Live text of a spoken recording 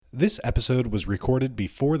This episode was recorded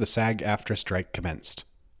before the SAG-AFTRA strike commenced.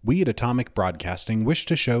 We at Atomic Broadcasting wish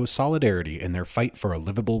to show solidarity in their fight for a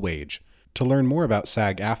livable wage. To learn more about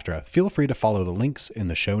SAG-AFTRA, feel free to follow the links in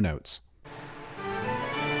the show notes.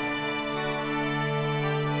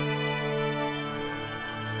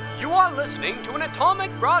 You are listening to an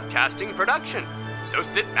Atomic Broadcasting production, so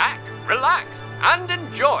sit back, relax, and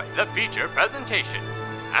enjoy the feature presentation.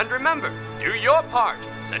 And remember, do your part,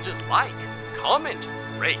 such as like, comment,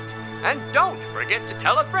 rate, and don't forget to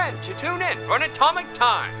tell a friend to tune in for an Atomic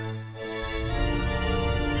Time.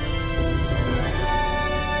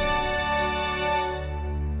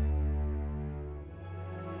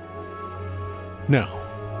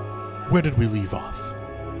 Now, where did we leave off?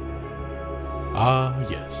 Ah,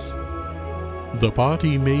 yes. The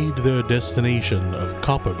party made their destination of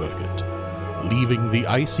Copperburget, leaving the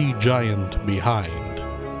icy giant behind.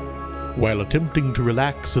 While attempting to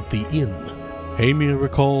relax at the inn, Hamir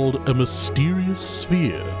recalled a mysterious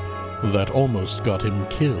sphere that almost got him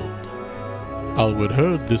killed. Alwood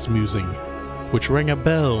heard this musing, which rang a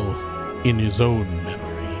bell in his own memory.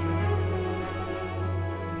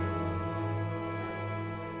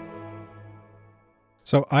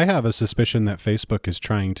 So I have a suspicion that Facebook is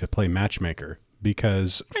trying to play matchmaker,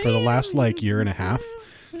 because for the last year and a half,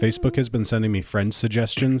 Facebook has been sending me friend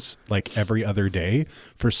suggestions every other day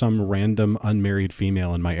for some random unmarried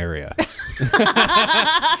female in my area.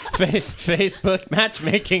 Facebook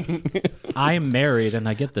matchmaking. I am married and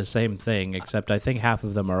I get the same thing, except I think half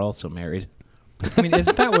of them are also married. I mean,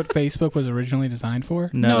 isn't that what Facebook was originally designed for?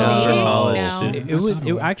 No, Dating? for college. No.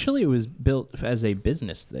 It was built as a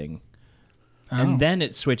business thing. Oh. And then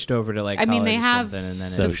it switched over to I mean, they college have something, and then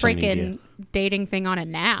the it, social freaking media. dating thing on it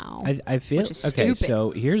now. I feel which is okay. stupid.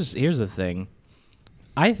 So here's the thing.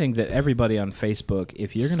 I think that everybody on Facebook,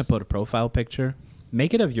 if you're gonna put a profile picture,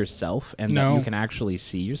 make it of yourself, and that No. you can actually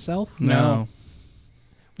see yourself. No.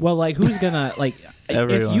 Well, who's gonna if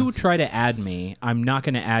Everyone. you try to add me, I'm not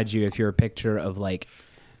gonna add you if you're a picture of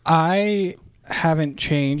I haven't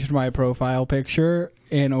changed my profile picture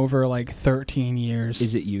in over 13 years.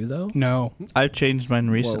 Is it you though? No. I've changed mine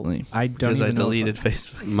recently I don't because I even know if deleted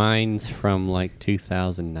Facebook. Mine's from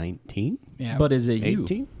 2019, Yeah. But is it you?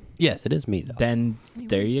 18? Yes, it is me though. Then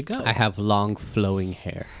there you go. I have long flowing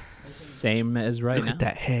hair. Same as right Look now. at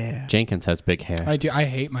that hair. Jenkins has big hair. I do. I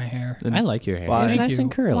hate my hair. I like your hair. Why? It's Thank nice you.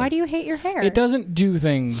 and curly. Why do you hate your hair? It doesn't do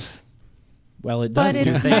things. Well, it But does do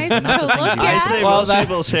it's things. nice but not to the things look you at. I'd say Well, most that-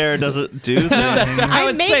 people's hair doesn't do things.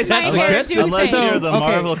 I make my hair do Unless things. you're the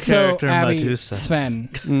Marvel character so, Abby, Medusa. Sven,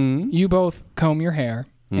 Mm. you both comb your hair,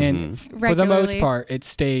 and for the most Regularly. part, it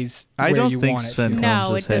stays I where don't you think want it Sven to. No,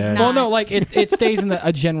 combs his it does hair. not. Well, no, it stays in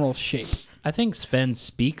a general shape. I think Sven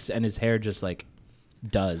speaks and his hair just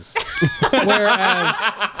does. Whereas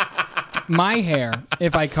my hair,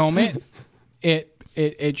 if I comb it,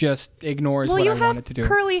 it just ignores well, what you I have want it to do.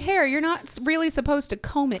 curly hair. You're not really supposed to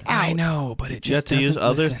comb it out. I know, but it You have just to use doesn't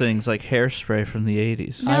other listen. things like hairspray from the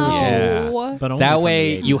 80s. No. Yeah. But only That from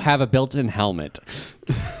way the you 80s. have a built-in helmet.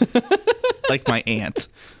 Like my aunt.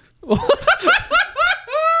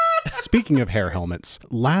 Speaking of hair helmets,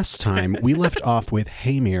 last time we left off with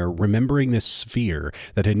Hamir remembering this sphere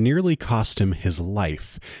that had nearly cost him his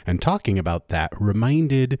life, and talking about that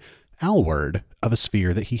reminded Alward of a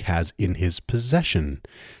sphere that he has in his possession.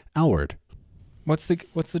 Alward, What's the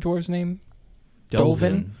dwarf's name?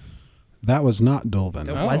 Dolvin. that was not Dolvin.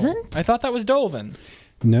 Oh. Wasn't? I thought that was Dolvin.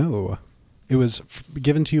 No. It was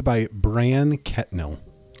given to you by Bran Ketnil.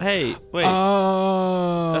 Hey, wait.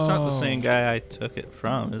 Oh. That's not the same guy I took it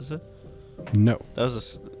from, is it? No. That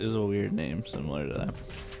was is a weird name similar to that.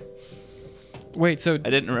 Wait, so I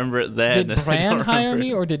didn't remember it then. did I Bran don't hire remember me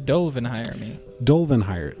it. or did Dolvin hire me? Dolvin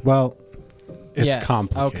hired. Well, it's Yes.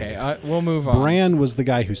 complicated. Okay, we'll move on. Bran was the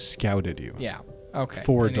guy who scouted you. Yeah. Okay.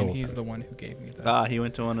 For and then Dolvin. he's the one who gave me that. Ah, he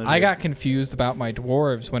went to one of I your got confused about my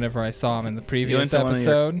dwarves whenever I saw him in the went previous to one of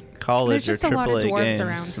your episode. college There's just or a lot of AAA dwarves games.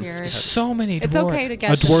 around here. So many dwarves. It's okay to A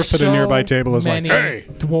get dwarf at a nearby table is like, many hey!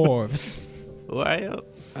 dwarves. Why?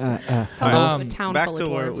 a town Back full to of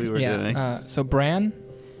what dwarves. we were yeah. doing. So Bran.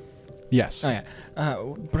 Yes. Oh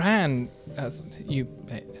yeah. Bran, as you,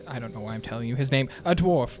 I don't know why I'm telling you his name. A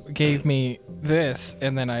dwarf gave me this,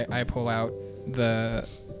 and then I pull out the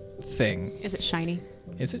thing. Is it shiny?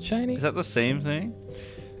 Is it shiny? Is that the same thing?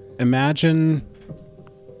 Imagine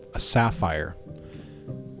a sapphire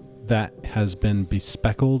that has been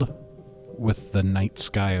bespeckled with the night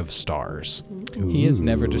sky of stars. He has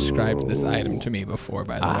never described this item to me before,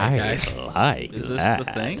 by the way, guys. like Is this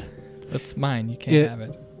the thing? It's mine. You can't It- have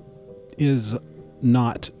it. Is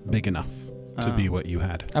not big enough to be what you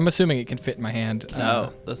had. I'm assuming it can fit in my hand.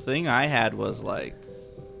 No, the thing I had was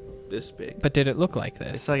this big. But did it look like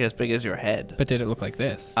this? It's like as big as your head. But did it look like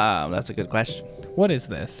this? That's a good question. What is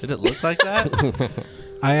this? Did it look like that?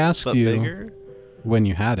 I asked But you bigger? when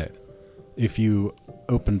you had it if you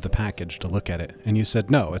opened the package to look at it, and you said,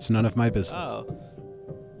 no, it's none of my business. Oh.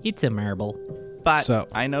 It's a marble. But So-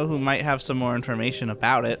 I know who might have some more information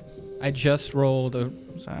about it. I just rolled a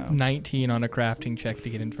So 19 on a crafting check to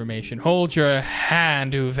get information. Hold your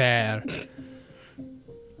hand, Uver.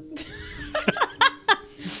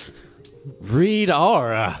 Read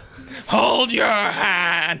aura. Hold your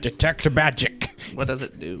hand. Detect magic. what does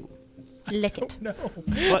it do? Lick it. No.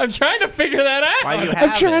 I'm trying to figure that out. Why do you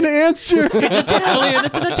have it? answer. Italian.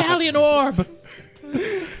 It's an Italian orb.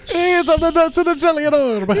 It's an Italian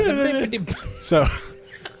orb. So,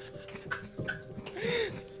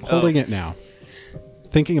 holding it now,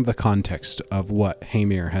 thinking of the context of what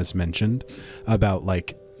Hamir has mentioned about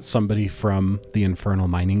like somebody from the Infernal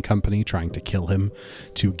Mining Company trying to kill him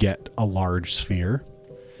to get a large sphere,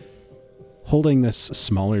 holding this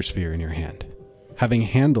smaller sphere in your hand, having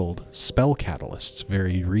handled spell catalysts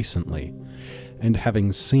very recently, and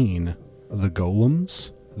having seen the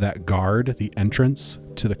golems that guard the entrance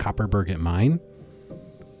to the Copperberget mine,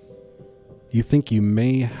 you think you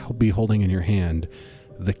may be holding in your hand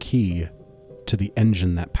the key to the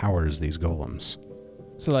engine that powers these golems.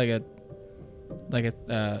 So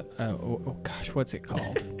oh gosh, what's it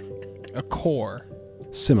called? A core.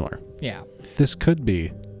 Similar. Yeah. This could be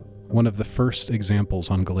one of the first examples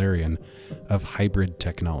on Galarian of hybrid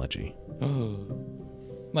technology.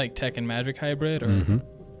 Like tech and magic hybrid, or Mm-hmm.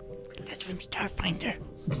 That's from Starfinder.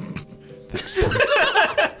 Thanks,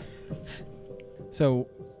 Tom. so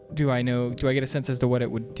do I get a sense as to what it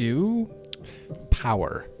would do?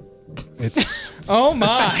 Power. It's Oh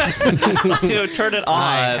my. It would turn it on.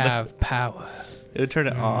 I have power. It would turn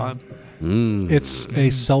it on. it's a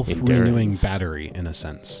self-renewing Endurance. battery in a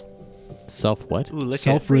sense. Self what? Ooh, lick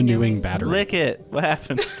Self-renewing it. battery. Lick it. What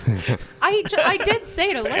happened? I did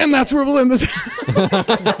say to lick And that's where we'll end this.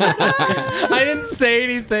 I didn't say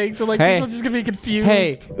anything, so like Hey. people are just gonna be confused.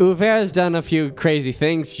 Hey, Uver's done a few crazy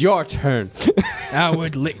things. Your turn. I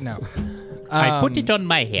would lick now. I put it on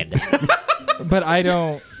my head. But I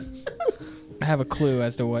don't have a clue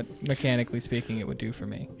as to what, mechanically speaking, it would do for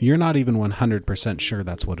me. You're not even 100% sure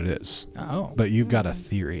that's what it is, Oh. but you've got a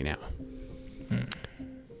theory now.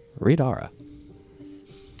 Read aura.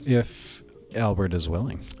 If Albert is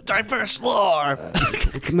willing. Diverse lore.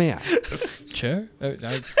 May I? Sure.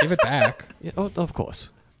 I give it back. Yeah, oh, of course.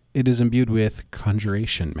 It is imbued with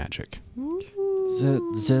conjuration magic.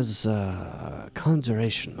 There's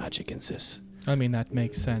conjuration magic in this. I mean, that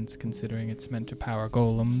makes sense considering it's meant to power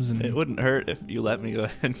golems and It wouldn't hurt if you let me go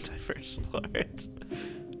ahead and diverse lore it.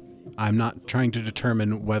 I'm not trying to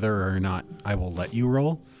determine whether or not I will let you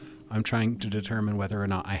roll. I'm trying to determine whether or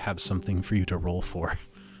not I have something for you to roll for.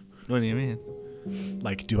 What do you mean?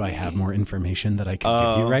 Like, do I have more information that I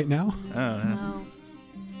can give you right now? I don't know.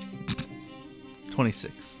 No.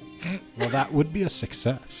 26. Well, that would be a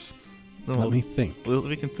success. Let me think.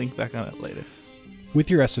 We can think back on it later. With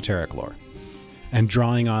your esoteric lore and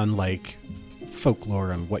drawing on like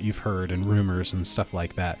folklore and what you've heard and rumors and stuff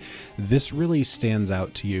like that, this really stands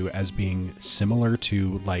out to you as being similar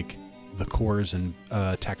to like the cores and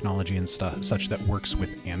technology and stuff such that works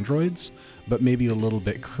with androids, but maybe a little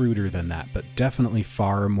bit cruder than that, but definitely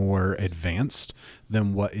far more advanced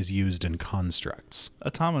than what is used in constructs.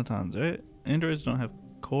 Automatons, right? Androids don't have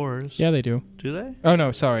cores. yeah, they do. Do they? Oh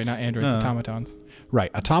no, sorry, not androids, No. automatons.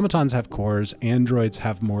 Right. Automatons have cores. Androids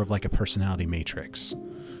have more of like a personality matrix.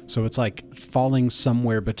 So it's like falling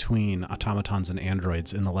somewhere between automatons and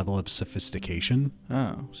androids in the level of sophistication.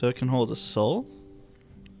 Oh, so it can hold a soul?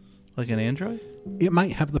 Like an android? It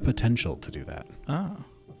might have the potential to do that. Oh.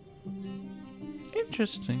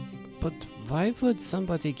 Interesting. But why would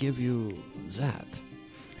somebody give you that?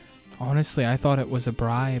 Honestly, I thought it was a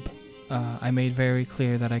bribe. I made very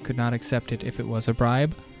clear that I could not accept it if it was a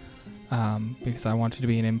bribe, because I wanted to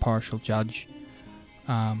be an impartial judge.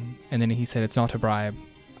 And then he said it's not a bribe,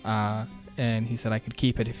 and he said I could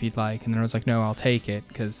keep it if you'd like. And then I was like, no, I'll take it,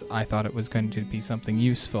 because I thought it was going to be something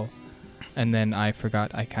useful. And then I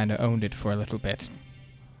forgot I kind of owned it for a little bit.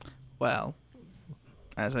 Well,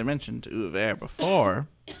 as I mentioned to Uver before,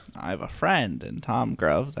 I have a friend in Tom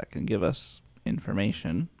Grove that can give us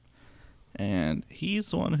information. And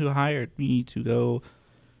he's the one who hired me to go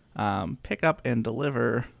pick up and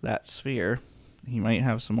deliver that sphere. He might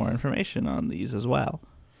have some more information on these as well.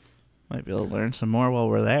 Might be able to learn some more while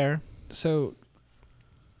we're there. So,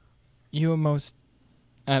 you almost...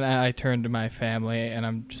 And I turned to my family, and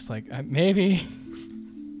I'm just like, maybe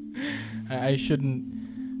I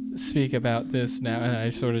shouldn't speak about this now, and I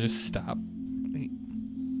sort of just stop.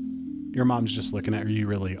 Your mom's just looking at you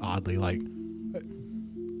really oddly, like,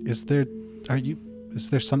 is there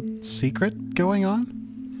some secret going on?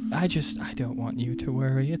 I don't want you to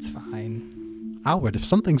worry. It's fine. Albert, if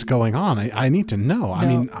something's going on, I need to know. No. I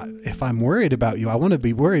mean, if I'm worried about you, I want to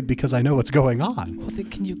be worried because I know what's going on. Well, then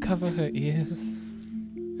can you cover her ears?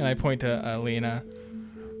 And I point to Lena.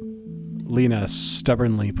 Lena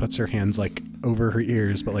stubbornly puts her hands like over her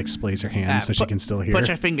ears, but like splays her hands so she can still hear. Put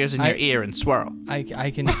your fingers in your ear and swirl. I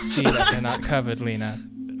can see that they're not covered, Lena.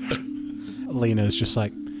 Lena is just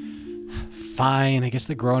like, fine, I guess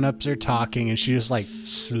the grown-ups are talking, and she just like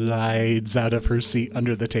slides out of her seat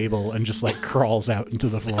under the table and just like crawls out into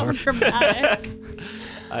the floor. Dramatic.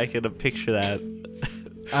 I can picture that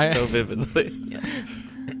so vividly.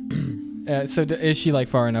 So is she like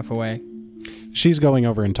far enough away? She's going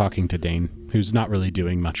over and talking to Dane, who's not really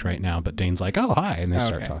doing much right now, but Dane's like, oh, hi, and they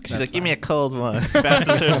start talking. She's like, give me a cold one.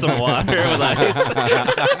 Passes her some water with ice.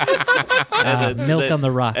 And then, Milk on the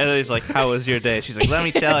rocks. And then he's like, how was your day? She's like, let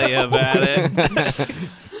me tell you about it.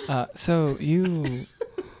 So you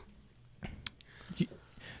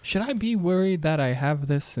should I be worried that I have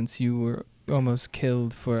this since you were almost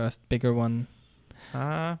killed for a bigger one?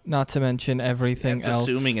 Not to mention everything else.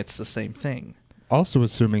 Assuming it's the same thing. Also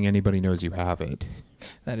assuming anybody knows you have it.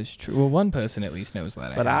 That is true. Well, one person at least knows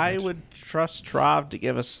that. But I have it. would trust Trav to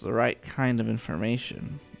give us the right kind of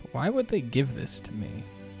information. Why would they give this to me?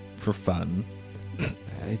 For fun.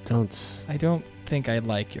 I don't think I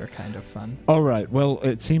like your kind of fun. All right. Well,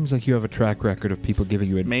 it seems like you have a track record of people giving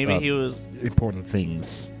you Maybe he was important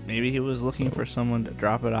things. Maybe he was looking for someone to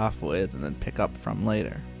drop it off with and then pick up from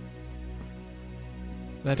later.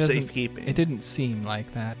 That doesn't. Safekeeping. It didn't seem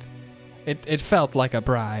like that. It felt like a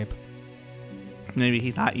bribe. Maybe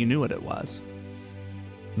he thought you knew what it was.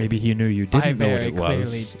 Maybe he knew you didn't know what very it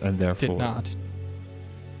was, and therefore did not.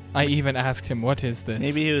 I even asked him, "What is this?"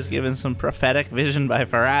 Maybe he was given some prophetic vision by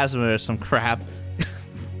Pharasma or some crap.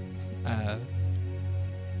 I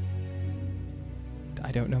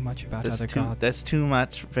don't know much about other gods. There's too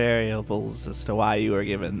much variables as to why you were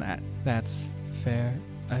given that. That's fair,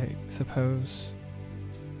 I suppose.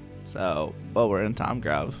 So, while we're in Tom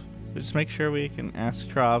Grove, just make sure we can ask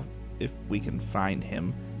Trav if we can find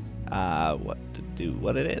him, what to do,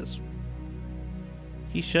 what it is.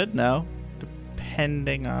 He should know,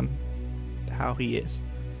 depending on how he is.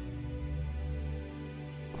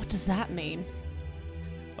 What does that mean?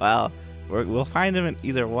 Well, we'll find him in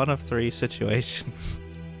either one of three situations.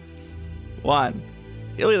 One,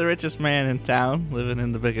 he'll be the richest man in town, living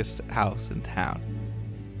in the biggest house in town.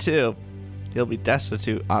 Two, he'll be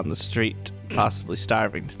destitute on the street, possibly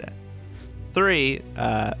starving to death. Three,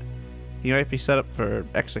 he might be set up for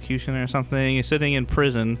execution or something. He's sitting in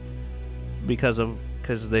prison because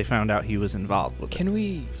they found out he was involved with it. Can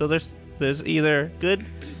we? So there's either good,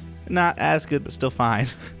 not as good, but still fine,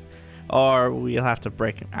 or we'll have to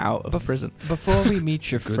break him out of prison. Before we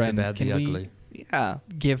meet your good, friend, the bad, can the we ugly. Yeah.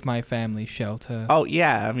 give my family shelter? Oh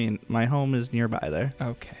yeah. I mean, my home is nearby there.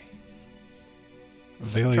 Okay.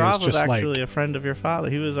 Valia's Trav was just actually like, a friend of your father.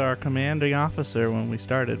 He was our commanding officer when we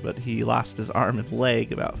started, but he lost his arm and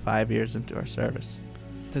leg about 5 years into our service.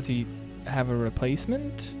 Does he have a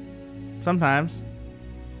replacement? Sometimes.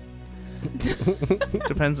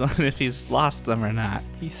 Depends on if he's lost them or not.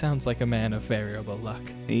 He sounds like a man of variable luck.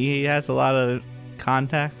 He has a lot of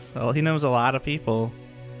contacts. Well, he knows a lot of people.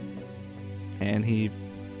 And he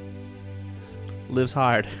lives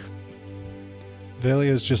hard.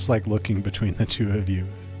 Valia's just like looking between the two of you,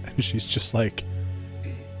 and she's just like,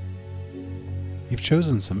 you've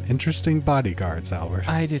chosen some interesting bodyguards, Albert.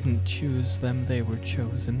 I didn't choose them; they were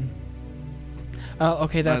chosen.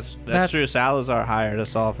 Okay, That's true. Salazar hired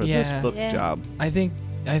us all for this book job. I think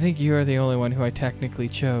you're the only one who I technically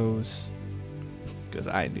chose. Because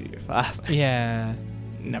I knew your father. Yeah.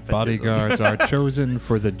 Nepotism. Bodyguards are chosen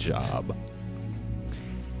for the job.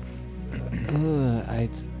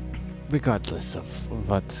 Regardless of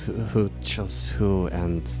who chose who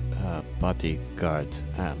and bodyguard,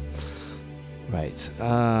 right.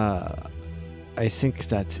 I think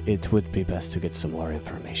that it would be best to get some more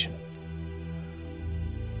information.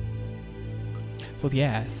 Well,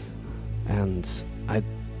 yes. And I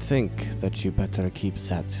think that you better keep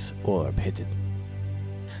that orb hidden.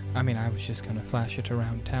 I mean, I was just gonna flash it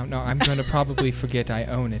around town. No, I'm gonna probably forget I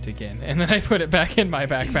own it again, and then I put it back in my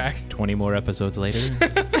backpack. 20 more episodes later.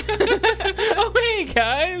 Oh, hey,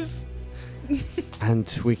 guys!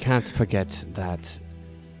 And we can't forget that...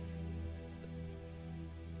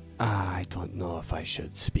 I don't know if I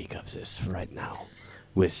should speak of this right now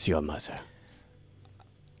with your mother.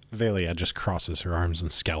 Velia just crosses her arms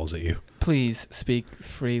and scowls at you. Please speak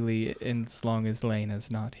freely as long as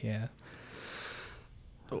Lena's not here.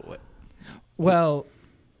 Oh, what? Well,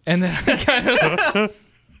 and then I kind of...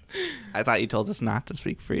 I thought you told us not to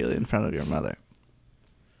speak freely in front of your mother.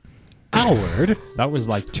 Alward? That was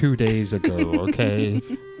like 2 days ago, okay?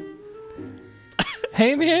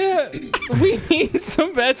 Hey, man, we need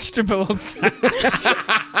some vegetables.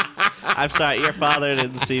 I'm sorry, your father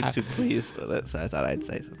didn't seem too pleased with it, so I thought I'd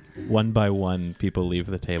say something. One by one, people leave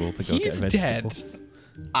the table to go get He's vegetables. dead.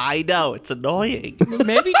 I know, it's annoying.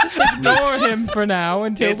 Maybe just ignore him for now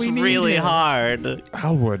until It's we need really him. hard.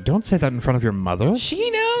 Alward, don't say that in front of your mother. She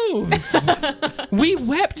knows. We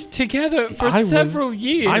wept together for several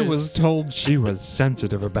years. I was told she was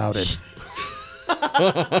sensitive about it.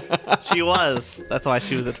 She was. That's why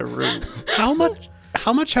she was in her room.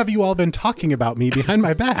 How much have you all been talking about me behind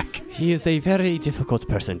my back? He is a very difficult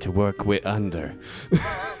person to work with under.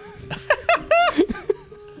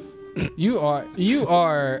 You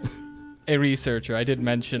are a researcher. I did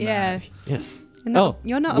mention Yeah. that. Yes. No,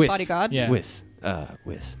 you're not Whis. a bodyguard. Yeah. With.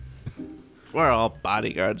 We're all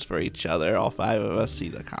bodyguards for each other. All 5 of us see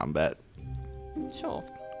the combat. Sure.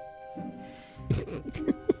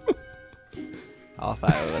 All 5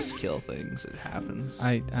 of us kill things. It happens.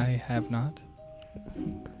 I have not.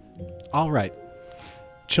 All right.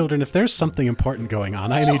 Children, if there's something important going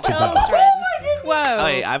on, I need to know. Whoa. Oh,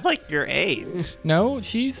 wait, I'm like your age. No,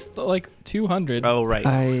 she's like 200. Oh, right.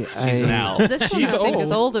 She's an owl. This one She's I think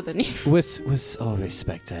is old. older than you. With all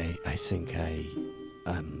respect, I think I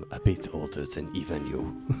am a bit older than even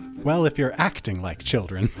you. Well, if you're acting like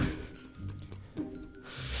children.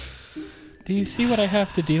 Do you see what I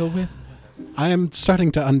have to deal with? I am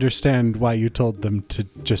starting to understand why you told them to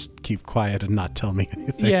just keep quiet and not tell me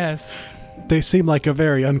anything. Yes. They seem like a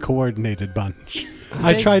very uncoordinated bunch.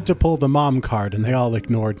 I tried to pull the mom card and they all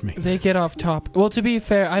ignored me. They get off top. Well, to be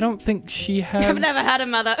fair, I don't think she has I've never had a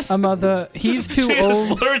mother. a mother. He's too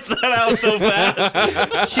old. Blurts that out so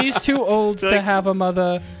fast. She's too old to Like, have a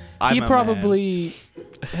mother. I'm He a probably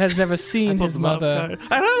has never seen Pulled his the mom mother. card.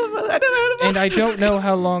 I don't have a mother. I never had a mother. And I don't know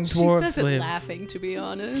how long She dwarves says it live. laughing, to be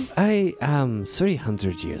honest. I am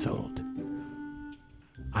 300 years old.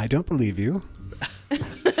 I don't believe you.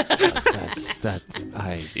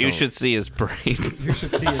 You should see his brain. You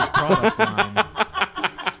should see his product line.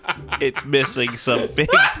 It's missing some big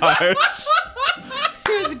parts.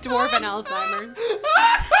 Here's a dwarven Alzheimer's.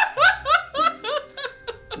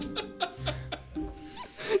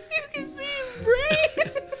 You can see his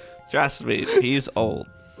brain. Trust me, he's old.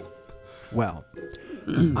 Well,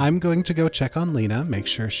 I'm going to go check on Lena, make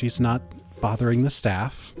sure she's not bothering the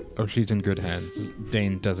staff. Oh, she's in good hands.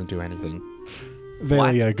 Dane doesn't do anything.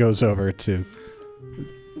 Velia goes over to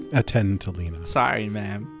attend to Lena. Sorry,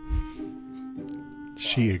 ma'am.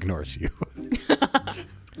 She ignores you.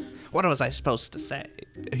 What was I supposed to say?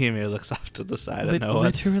 Hymir looks off to the side of no one.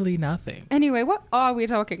 Literally nothing. Anyway, what are we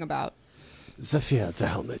talking about? Zephyr, the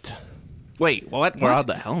helmet. Wait, what? We're on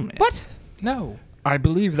the helmet. What? No. I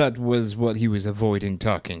believe that was what he was avoiding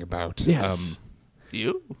talking about. Yes.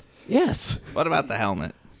 You? Yes. What about the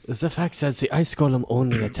helmet? The fact that the ice golem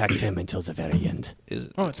only attacked him until the very end. Is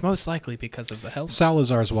it? Oh, it's most likely because of the help.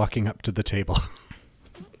 Salazar's walking up to the table.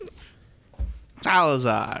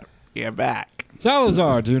 Salazar, you're back.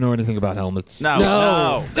 Salazar, do you know anything about helmets?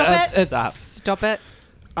 No. Stop it. Stop. Stop it.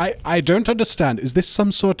 I don't understand. Is this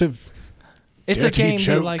some sort of It's a dirty game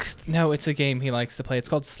joke? he likes. No, it's a game he likes to play. It's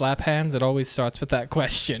called Slap Hands. It always starts with that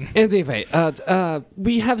question. Anyway,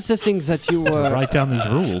 we have the things that you Write down these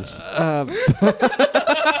rules.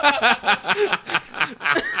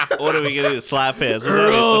 What are we gonna do? Slap hands.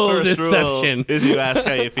 Roll The first deception. rule is you ask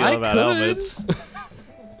how you feel I about could. helmets.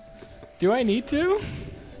 Do I need to?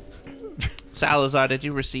 Salazar, did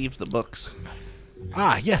you receive the books?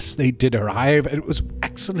 Ah, yes, they did arrive. It was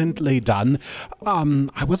excellently done.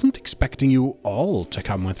 I wasn't expecting you all to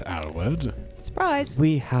come with Alward. Surprise.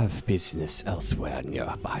 we have business elsewhere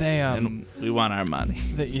nearby. They And we want our money.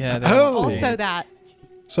 yeah. They Oh! Also that.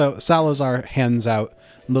 So Salazar hands out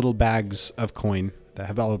little bags of coin that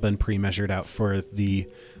have all been pre-measured out for the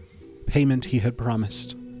payment he had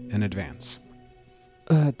promised in advance.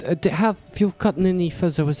 Have you gotten any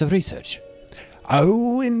further with the research?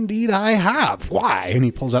 Oh, indeed I have. Why? And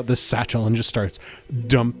he pulls out this satchel and just starts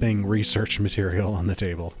dumping research material on the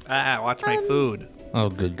table. Watch my food. Oh,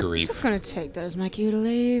 good grief. Just gonna take that as my cue to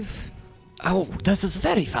leave. Oh, this is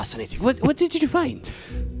very fascinating. What did you find?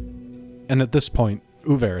 And at this point,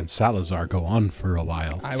 Uver and Salazar go on for a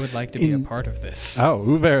while. I would like to be a part of this. Oh,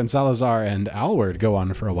 Uver and Salazar and Alward go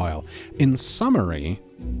on for a while. In summary,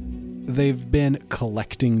 they've been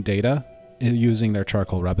collecting data using their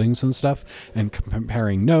charcoal rubbings and stuff and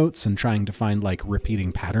comparing notes and trying to find like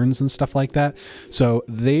repeating patterns and stuff like that. So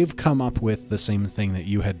they've come up with the same thing that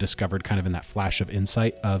you had discovered kind of in that flash of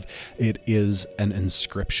insight of it is an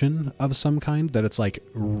inscription of some kind, that it's like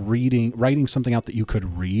writing something out that you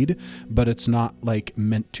could read, but it's not like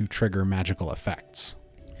meant to trigger magical effects.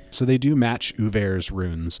 So they do match Uver's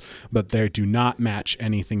runes, but they do not match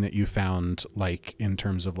anything that you found, like in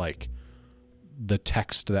terms of like the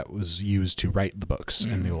text that was used to write the books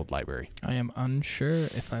in the old library. I am unsure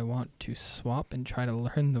if I want to swap and try to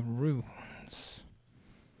learn the runes.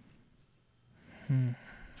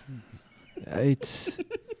 I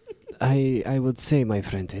would say, my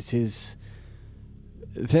friend, it is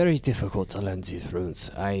very difficult to learn these runes.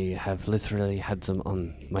 I have literally had them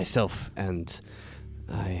on myself, and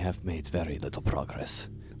I have made very little progress.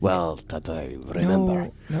 Well, that I remember.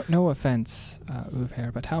 No offense,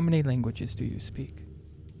 Uver, but how many languages do you speak?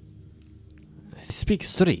 I speak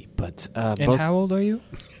 3, but And how old are you?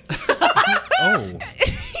 Oh.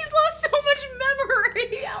 He's lost so much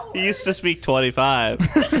memory. He used to speak 25.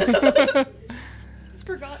 He's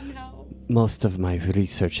forgotten how. most of my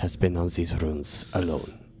research has been on these runes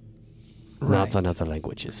alone, not on other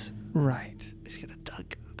languages. Right. He's gonna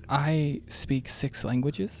dunk. I speak 6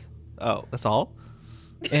 languages, Oh, that's all?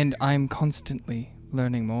 and I'm constantly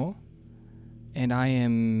learning more. And I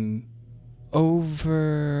am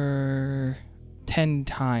over 10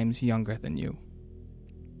 times younger than you.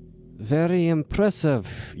 Very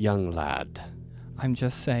impressive, young lad. I'm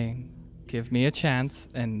just saying, give me a chance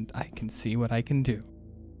and I can see what I can do.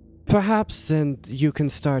 Perhaps then you can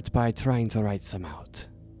start by trying to write some out.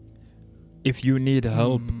 If you need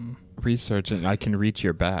help researching, I can reach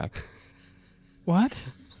your back. What?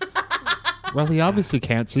 Well, he obviously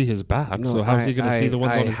can't see his back, No, so how's he going to see the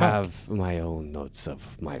ones on his back? I have my own notes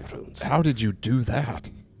of my runes. How did you do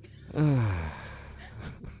that?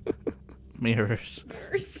 Mirrors.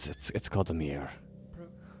 It's called a mirror.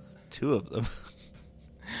 2 of them.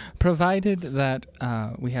 Provided that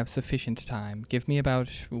we have sufficient time, give me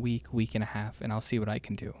about a week and a half, and I'll see what I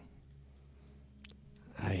can do.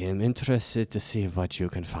 I am interested to see what you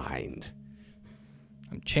can find.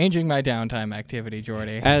 I'm changing my downtime activity,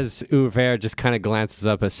 Jordy. As Uver just kind of glances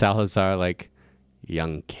up at Salazar like,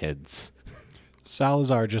 young kids.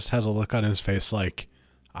 Salazar just has a look on his face like,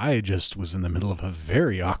 I just was in the middle of a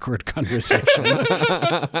very awkward conversation.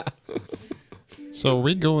 So are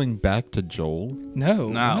we going back to Joel? No.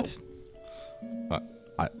 No.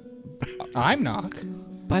 What? I'm not.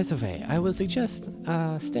 By the way, I will suggest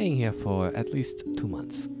staying here for at least 2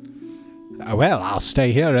 months. Well, I'll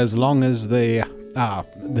stay here as long as the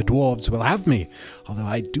dwarves will have me. Although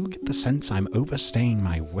I do get the sense I'm overstaying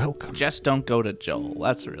my welcome. Just don't go to Joel.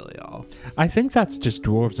 That's really all. I think that's just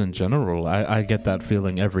dwarves in general. I get that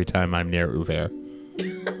feeling every time I'm near Uver.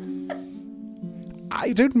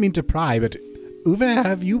 I don't mean to pry, but Uwe,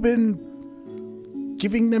 have you been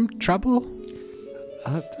giving them trouble?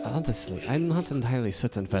 Honestly, I'm not entirely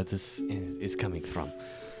certain where this is coming from.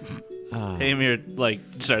 Hamir,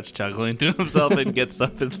 starts chuckling to himself and gets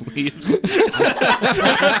up and leaves.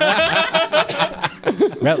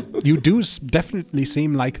 Well, you do definitely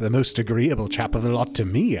seem like the most agreeable chap of the lot to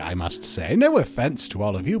me, I must say. No offense to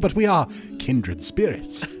all of you, but we are kindred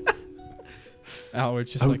spirits. We're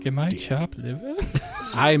just like, am I chopped liver?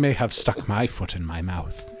 I may have stuck my foot in my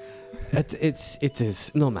mouth. It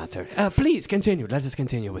is no matter. Please continue. Let us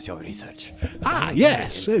continue with your research.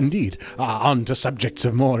 Yes, indeed. On to subjects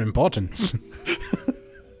of more importance.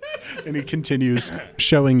 And he continues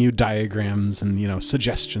showing you diagrams and,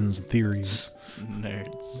 suggestions and theories.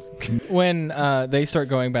 Nerds. When they start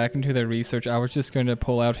going back into their research, I was just going to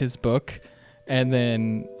pull out his book and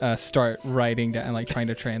then start writing down, trying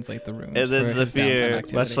to translate the runes. And then for his downtime Zafir,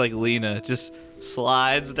 activity. much like Lena, just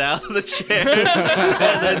slides down the chair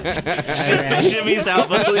and then shimmies out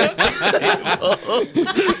behind the table.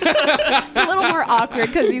 It's a little more awkward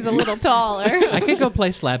because he's a little taller I could go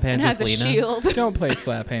play slap and hands has with a Lena. shield. Don't play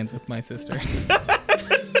slap hands with my sister.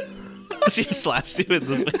 She slaps you in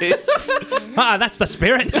the face. That's the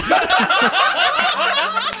spirit.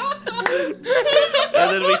 And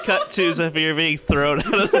then we cut to Zafir being thrown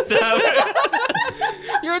out of the tavern.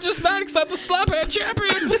 You're just mad because I'm the slap hand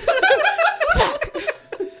champion.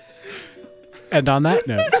 And on that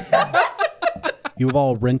note, you've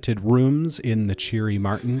all rented rooms in the Cheery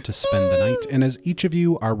Martin to spend the night. And as each of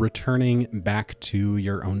you are returning back to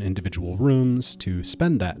your own individual rooms to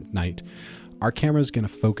spend that night, our camera's going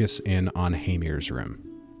to focus in on Hamir's room.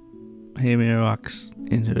 Hamir walks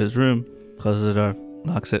into his room, closes the door,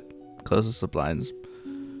 locks it, closes the blinds,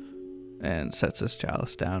 and sets his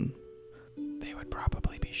chalice down. They would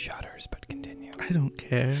probably be shutters, but continue. I don't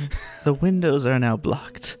care. The windows are now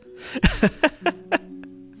blocked.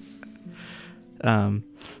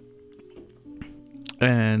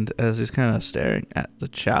 And as he's kind of staring at the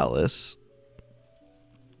chalice,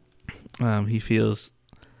 he feels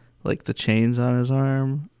like the chains on his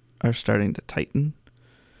arm are starting to tighten.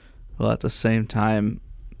 Well, at the same time,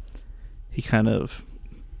 he kind of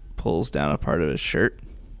pulls down a part of his shirt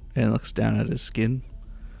and looks down at his skin.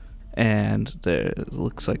 And there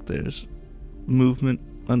looks like there's movement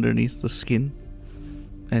underneath the skin.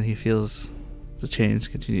 And he feels the chains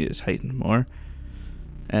continue to tighten more.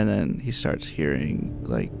 And then he starts hearing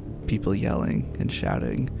like people yelling and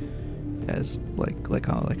shouting as like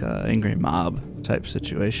a angry mob type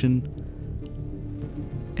situation.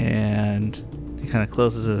 And he kind of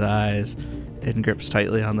closes his eyes and grips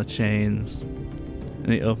tightly on the chains.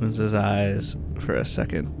 And he opens his eyes for a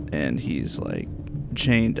second, and he's like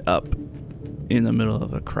chained up in the middle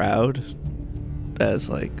of a crowd as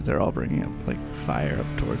like they're all bringing up like fire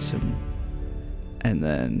up towards him. And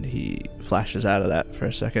then he flashes out of that for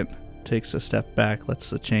a second, takes a step back, lets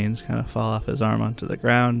the chains kind of fall off his arm onto the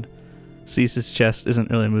ground, sees his chest isn't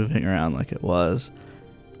really moving around like it was,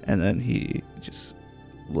 and then he just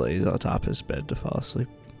lays on top of his bed to fall asleep.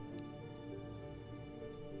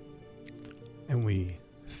 And we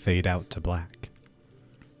fade out to black.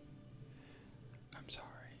 I'm sorry.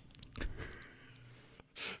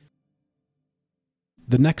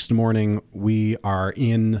 The next morning, we are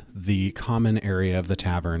in the common area of the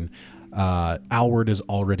tavern. Alward is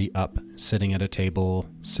already up, sitting at a table,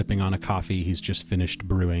 sipping on a coffee he's just finished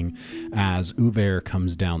brewing, as Uver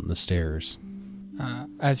comes down the stairs.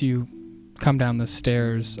 As you come down the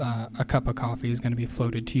stairs, a cup of coffee is going to be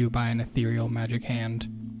floated to you by an ethereal magic hand.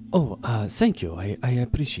 Oh, thank you. I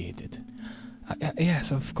appreciate it.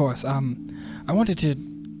 Yes, of course. I wanted to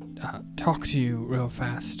talk to you real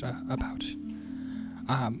fast about...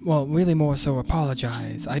 well, really more so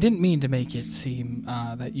apologize. I didn't mean to make it seem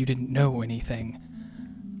that you didn't know anything.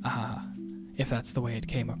 If that's the way it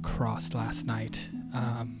came across last night.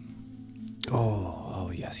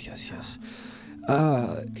 Yes.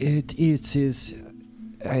 It is...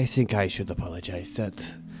 I think I should apologize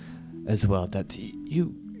that as well, that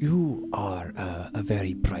you are a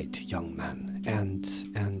very bright young man,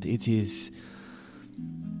 and it is,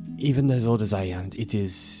 even as old as I am, it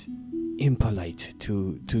is impolite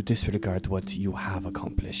to disregard what you have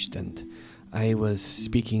accomplished. And I was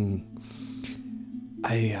speaking,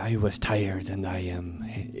 I was tired, and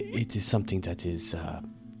it is something that is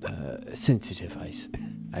sensitive,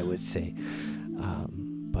 I would say.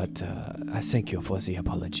 But I thank you for the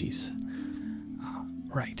apologies.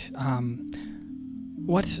 Right. I'm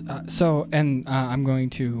going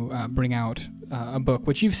to bring out a book,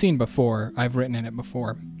 which you've seen before. I've written in it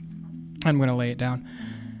before. I'm going to lay it down.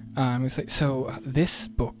 I'm going to say, this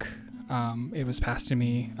book, it was passed to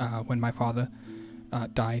me when my father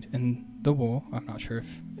died in the war. I'm not sure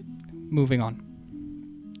if... Moving on.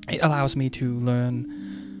 It allows me to learn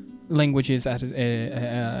languages at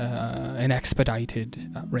an expedited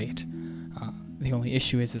rate. The only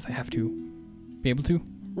issue is I have to be able to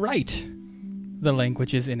write the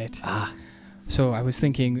languages in it. So I was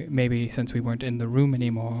thinking maybe since we weren't in the room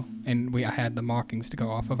anymore and I had the markings to go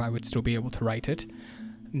off of, I would still be able to write it.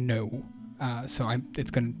 No. It's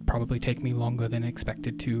going to probably take me longer than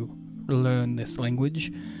expected to learn this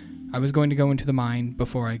language. I was going to go into the mine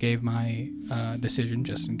before I gave my decision,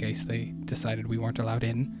 just in case they decided we weren't allowed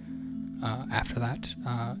in after that,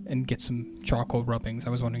 and get some charcoal rubbings. I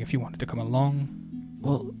was wondering if you wanted to come along.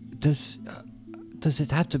 Well, does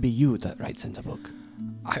it have to be you that writes in the book?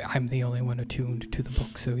 I'm the only one attuned to the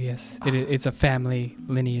book, so yes. It's a family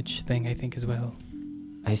lineage thing, I think, as well.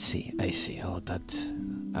 I see. Oh, that...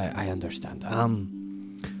 I understand.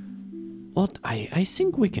 What? I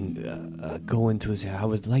think we can go into the... I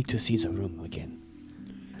would like to see the room again.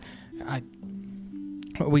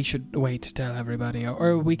 We should wait to tell everybody,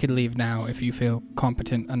 or we could leave now if you feel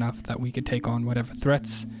competent enough that we could take on whatever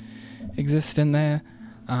threats exist in there.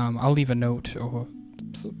 I'll leave a note or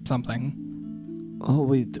something. Oh,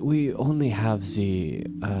 we only have the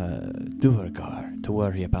Duergar to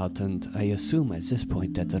worry about, and I assume at this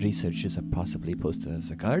point that the researchers are possibly posted as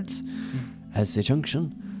the guards, as the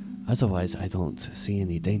junction. Otherwise, I don't see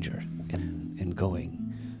any danger in going.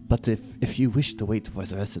 But if you wish to wait for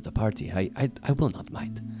the rest of the party, I will not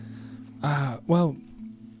mind. Well,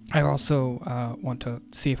 I also want to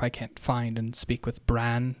see if I can't find and speak with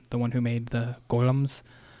Bran, the one who made the golems,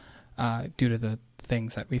 due to the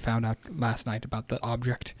things that we found out last night about the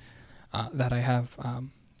object that I have.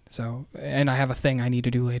 And I have a thing I need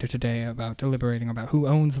to do later today about deliberating about who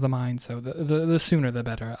owns the mine, so the sooner the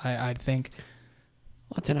better, I'd think.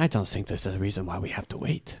 Well, then I don't think there's a reason why we have to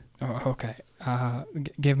wait. Oh, okay.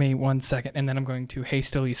 Give me 1 second, and then I'm going to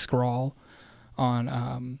hastily scrawl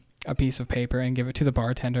on a piece of paper and give it to the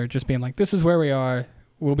bartender, just being like, this is where we are,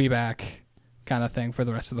 we'll be back, kind of thing for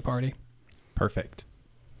the rest of the party. Perfect.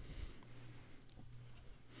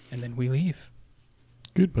 And then we leave.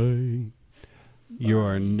 Goodbye.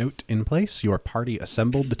 Your note in place, your party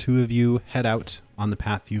assembled. The two of you head out on the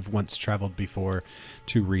path you've once traveled before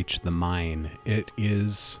to reach the mine. It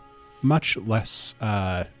is much less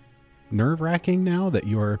nerve-wracking now that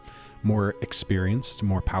you're more experienced,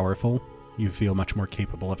 more powerful. You feel much more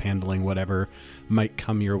capable of handling whatever might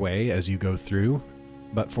come your way as you go through.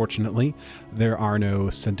 But fortunately, there are no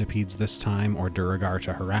centipedes this time or Duragar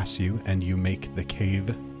to harass you, and you make the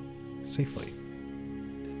cave safely.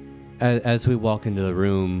 As we walk into the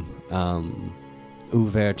room,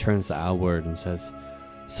 Uver turns to Alward and says,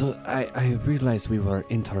 so I realized we were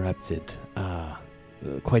interrupted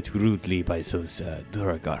quite rudely by those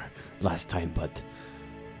Duragar last time, but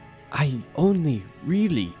I only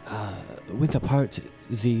really went apart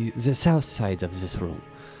the south side of this room.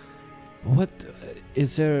 What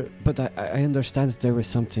is there? But I understand that there was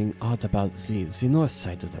something odd about the north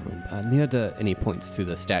side of the room, near the, and he points to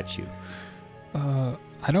the statue. I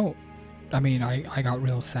got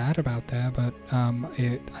real sad about that, but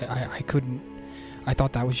I couldn't. I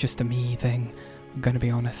thought that was just a me thing. I'm gonna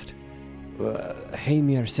be honest.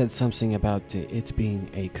 Hamir said something about it being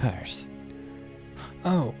a curse.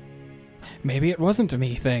 Oh, maybe it wasn't a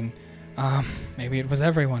me thing. Maybe it was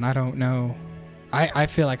everyone. I don't know. I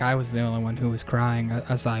feel like I was the only one who was crying,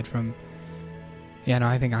 aside from... Yeah, no,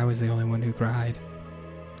 I think I was the only one who cried.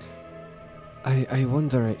 I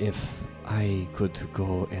wonder if I could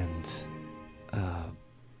go and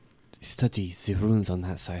study the runes on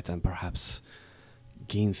that side and perhaps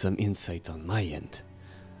gain some insight on my end.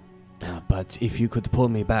 But if you could pull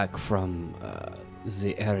me back from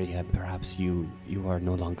the area, perhaps you are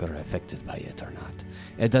no longer affected by it or not.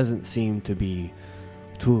 It doesn't seem to be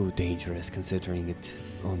too dangerous, considering it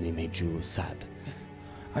only made you sad.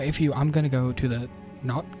 I'm gonna go to the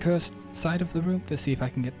not cursed side of the room to see if I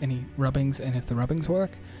can get any rubbings and if the rubbings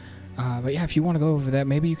work. But yeah, if you want to go over there,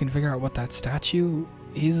 maybe you can figure out what that statue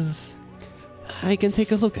is. I can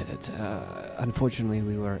take a look at it. Unfortunately,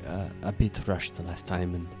 we were a bit rushed the last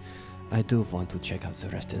time, and I do want to check out the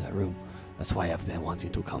rest of the room. That's why I've been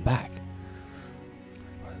wanting to come back.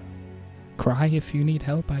 Cry if you need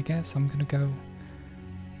help, I guess. I'm gonna go.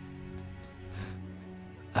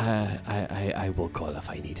 I will call if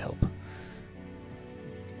I need help.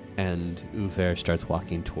 And Uver starts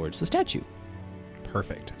walking towards the statue.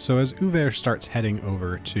 Perfect. So as Uver starts heading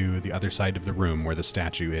over to the other side of the room where the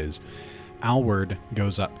statue is, Alward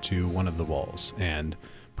goes up to one of the walls and,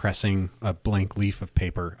 pressing a blank leaf of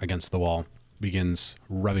paper against the wall, begins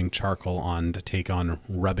rubbing charcoal on to take on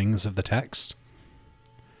rubbings of the text.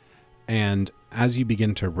 And as you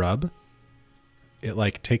begin to rub,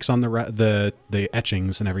 it takes on the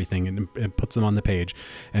etchings and everything and puts them on the page.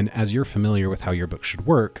 And as you're familiar with how your book should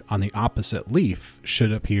work, on the opposite leaf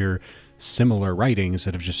should appear similar writings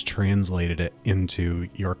that have just translated it into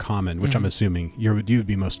your common, which I'm assuming you would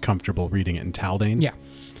be most comfortable reading it in Taldane. Yeah.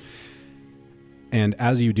 And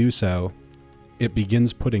as you do so, it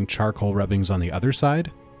begins putting charcoal rubbings on the other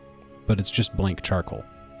side, but it's just blank charcoal.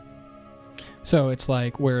 So it's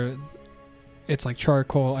like it's like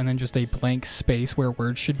charcoal and then just a blank space where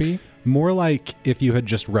words should be? More like if you had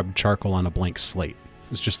just rubbed charcoal on a blank slate.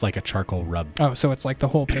 It's just like a charcoal rub. Oh, so it's like the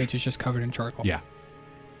whole page is just covered in charcoal. Yeah.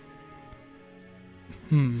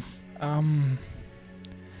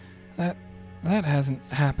 That hasn't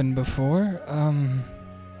happened before. And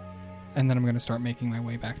then I'm going to start making my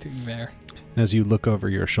way back to Uver. As you look over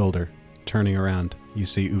your shoulder, turning around, you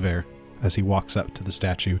see Uver as he walks up to the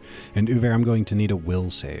statue. And Uver, I'm going to need a will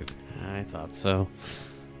save. I thought so.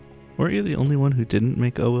 Were you the only one who didn't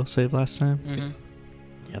make a will save last time? Mm-hmm.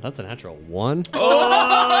 Yeah, that's a natural 1.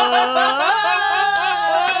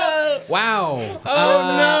 Wow. Oh,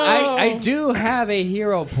 no. I do have a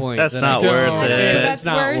hero point. That's that not I worth don't- it. That's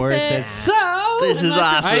not worth it. So This is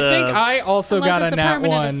awesome. I think I also Unless got it's a a nat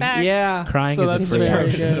permanent 1. effect. yeah, Crying So is a that's free very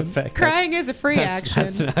action. good. Effect. Crying is a free action.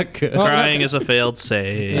 That's not good. Well, Crying is a failed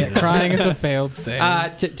save. Yeah, crying is a failed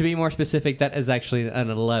save. To be more specific, that is actually an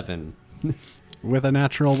 11. With a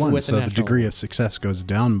natural 1. With a So the natural degree 1. of success goes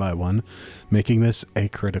down by 1, making this a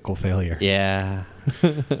critical failure. Yeah.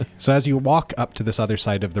 So as you walk up to this other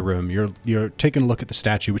side of the room, you're taking a look at the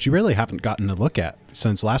statue, which you really haven't gotten to look at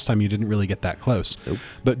since last time you didn't really get that close. Nope.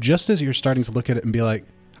 But just as you're starting to look at it and be like,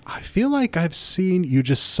 I feel like I've seen, you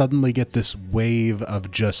just suddenly get this wave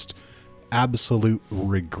of just absolute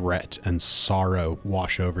regret and sorrow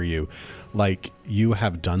wash over you, like you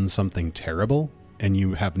have done something terrible and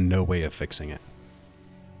you have no way of fixing it.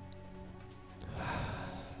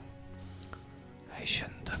 I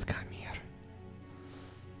shouldn't have come here.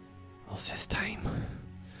 All this time.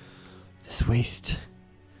 This waste.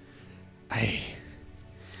 I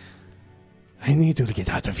need to get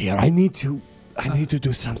out of here. I need to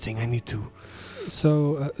do something. I need to...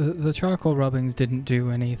 So, the charcoal rubbings didn't do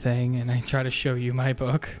anything, and I try to show you my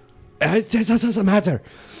book. It doesn't matter.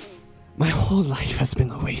 My whole life has been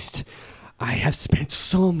a waste. I have spent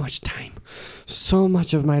so much time, so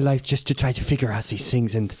much of my life just to try to figure out these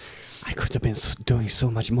things, and I could have been doing so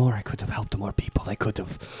much more. I could have helped more people. I could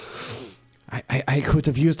have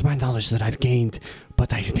used my knowledge that I've gained,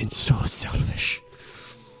 but I've been so selfish.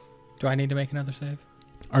 Do I need to make another save?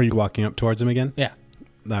 Are you walking up towards him again? Yeah.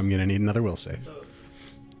 I'm going to need another will save.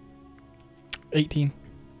 18.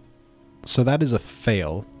 So that is a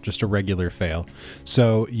fail, just a regular fail.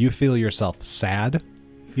 So you feel yourself sad,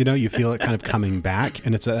 you feel it kind of coming back,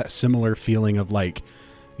 and it's a similar feeling of like,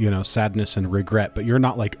 sadness and regret, but you're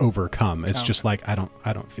not like overcome. It's just like, I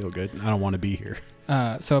don't feel good. I don't want to be here.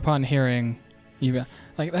 So upon hearing you,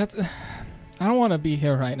 like, that's, I don't want to be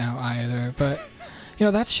here right now either, but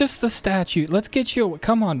that's just the statue. Let's get you,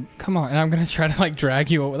 come on. And I'm going to try to like drag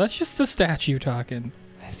you over. That's just the statue talking.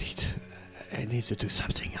 I need to do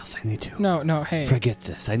something else. I need to. No, hey. Forget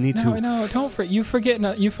this. I need to. No, don't forget. You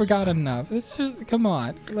forgot enough. It's just, come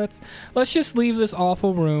on. Let's just leave this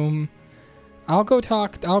awful room. I'll go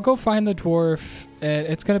find the dwarf. And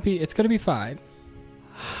it's gonna be fine.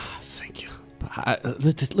 Thank you.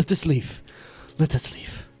 Let us leave. Let us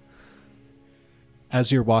leave.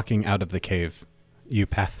 As you're walking out of the cave, you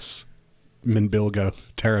pass Minbilgo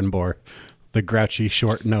Terranbor, the grouchy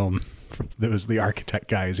short gnome that was the architect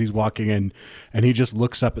guy. As he's walking in, and he just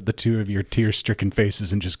looks up at the two of your tear-stricken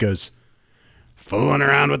faces and just goes, "Fooling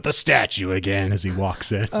around with the statue again," as he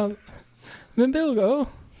walks in. Minbilgo.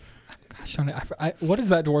 Gosh, what is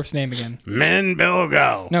that dwarf's name again?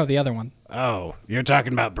 Minbilgo. No, the other one. Oh, you're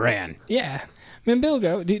talking about Bran. Yeah.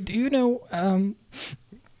 Minbilgo, do you know,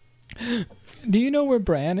 do you know where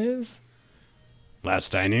Bran is?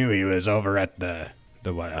 Last I knew, he was over at the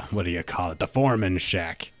what do you call it? The foreman's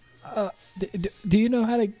shack. Do you know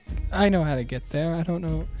how to... I know how to get there. I don't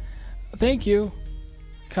know. Thank you.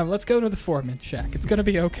 Come, let's go to the foreman's shack. It's going to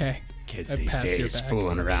be okay. Kids these days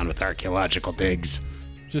fooling around with archaeological digs.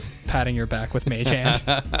 Just patting your back with mage hand.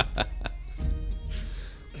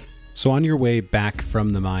 So on your way back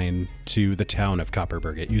from the mine to the town of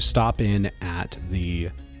Copperburget, you stop in at the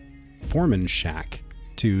foreman's shack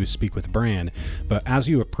to speak with Bran, but as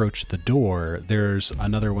you approach the door, there's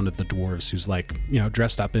another one of the dwarves who's like,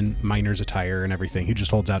 dressed up in miner's attire and everything. He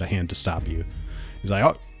just holds out a hand to stop you. He's like,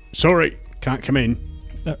 "Oh, sorry, can't come in."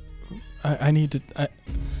 I need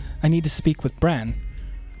to speak with Bran.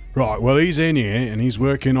 Right, well, he's in here and he's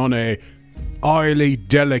working on a highly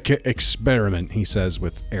delicate experiment, he says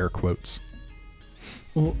with air quotes.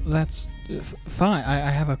 Well, that's fine.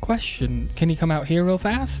 I have a question. Can he come out here real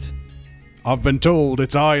fast? I've been told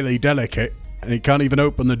it's highly delicate, and he can't even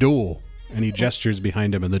open the door. And he gestures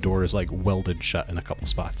behind him, and the door is like welded shut in a couple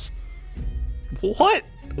spots. What?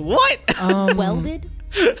 Welded?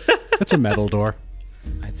 It's a metal door.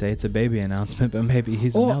 I'd say it's a baby announcement, but maybe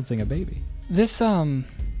he's announcing a baby. This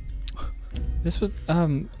was,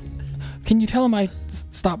 can you tell him I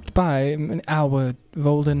stopped by? Alward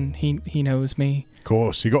Volden, he knows me. Of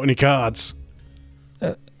course. You got any cards?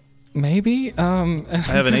 Maybe. I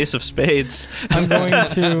have an ace of spades. I'm going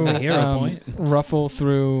to ruffle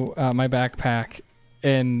through my backpack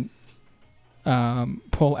and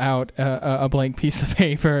pull out a blank piece of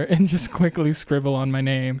paper and just quickly scribble on my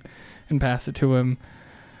name and pass it to him.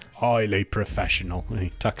 Highly professional. And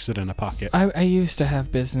he tucks it in a pocket. I used to have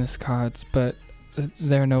business cards, but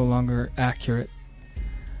they're no longer accurate.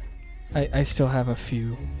 I still have a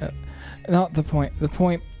few. Not the point. The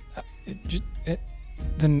point...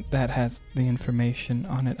 then that has the information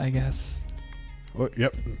on it, I guess. Oh,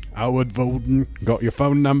 yep. Howard Volden, got your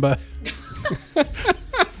phone number?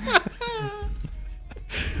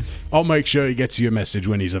 I'll make sure he gets you a message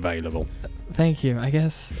when he's available. Thank you. I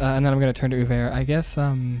guess, and then I'm going to turn to Uver. I guess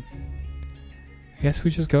we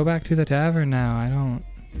just go back to the tavern now. I don't...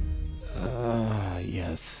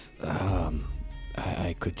 Yes.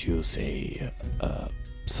 I could use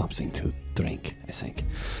something to drink, I think.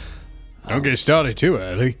 Don't get started too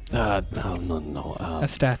early. No. A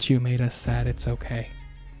statue made us sad. It's okay.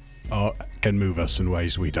 Art can move us in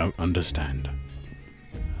ways we don't understand.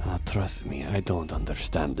 Trust me, I don't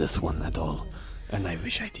understand this one at all. And I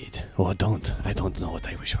wish I did. Or I don't know what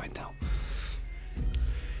I wish right now.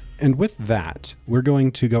 And with that, we're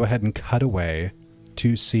going to go ahead and cut away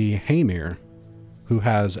to see Hamir, who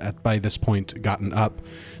has, by this point, gotten up,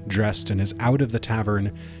 dressed, and is out of the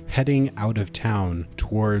tavern, heading out of town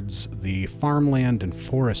towards the farmland and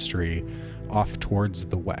forestry off towards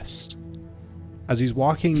the west. As he's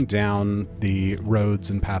walking down the roads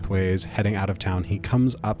and pathways heading out of town, he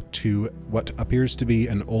comes up to what appears to be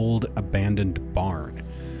an old abandoned barn.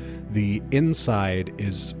 The inside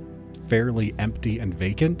is fairly empty and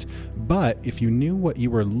vacant, but if you knew what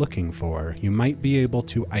you were looking for, you might be able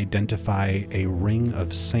to identify a ring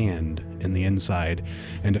of sand in the inside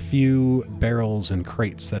and a few barrels and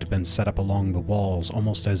crates that have been set up along the walls,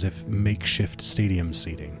 almost as if makeshift stadium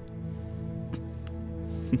seating.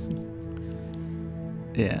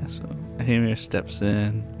 Yeah, so Hamir steps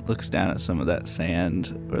in, looks down at some of that sand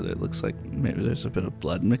where it looks like maybe there's a bit of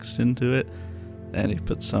blood mixed into it, and he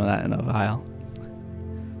puts some of that in a vial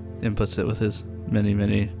and puts it with his many,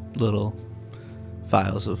 many little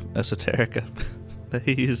vials of esoterica that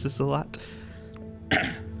he uses a lot.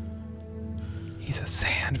 He's a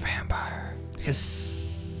sand vampire.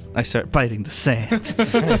 Yes. I start biting the sand.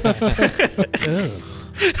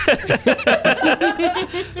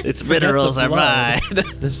 It's minerals I ride.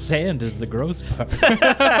 The sand is the gross part.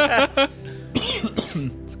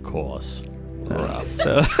 It's coarse. Rough.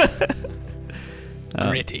 So,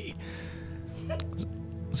 Gritty.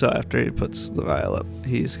 so after he puts the vial up,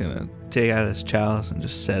 he's going to take out his chalice and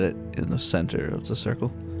just set it in the center of the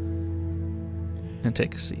circle and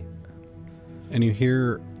take a seat. And you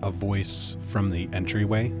hear a voice from the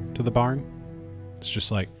entryway to the barn. It's just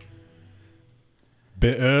like,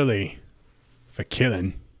 bit early for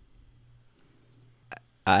killing.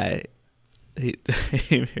 He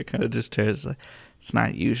kind of just turns like, it's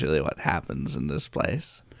not usually what happens in this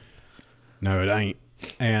place. No, it ain't.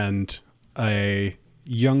 And a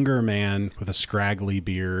younger man with a scraggly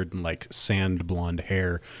beard and like sand blonde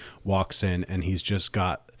hair walks in, and he's just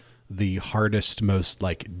got the hardest, most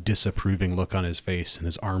like disapproving look on his face, and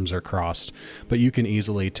his arms are crossed. But you can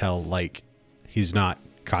easily tell like he's not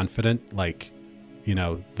confident. Like, you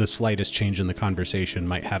know, the slightest change in the conversation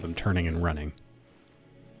might have him turning and running.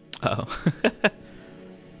 Oh.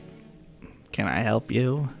 Can I help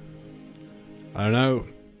you? I don't know.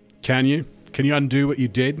 Can you? Can you undo what you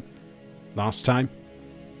did last time?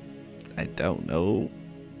 I don't know.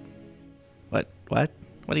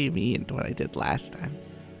 What do you mean what I did last time?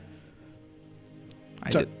 I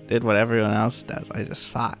did what everyone else does. I just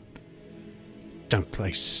fought. Don't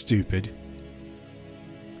play stupid.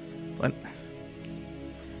 What?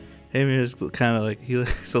 Hamir's kind of like, he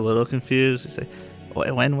looks a little confused. He's like,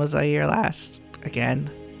 when was I here last?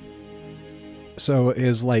 Again? So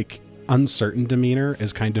is like uncertain demeanor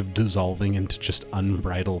is kind of dissolving into just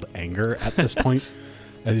unbridled anger at this point.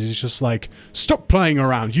 And he's just like, stop playing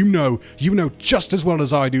around. You know just as well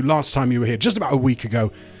as I do last time you were here, just about a week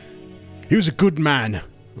ago. He was a good man.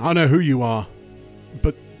 I know who you are.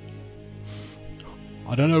 But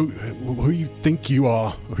I don't know who you think you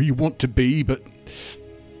are, or who you want to be, but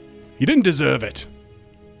you didn't deserve it.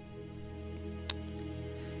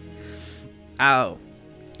 Oh.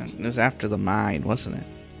 It was after the mine, wasn't it?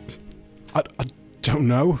 I don't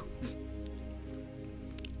know.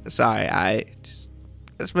 Sorry,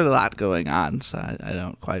 there's been a lot going on, so I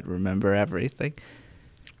don't quite remember everything.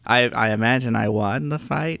 I imagine I won the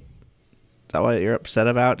fight. Is that what you're upset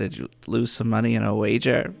about? Did you lose some money in a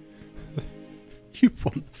wager? You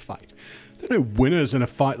won the fight. There are no winners in a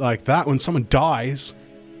fight like that when someone dies.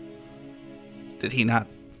 Did he not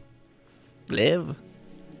live?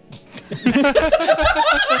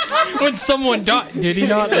 When someone died, did he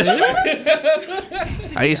not live?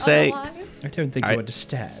 Are you saying... I don't think you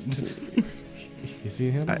understand. Is he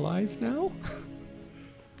alive now?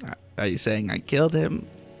 Are you saying I killed him?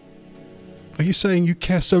 Are you saying you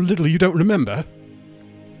care so little you don't remember?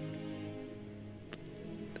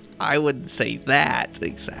 I wouldn't say that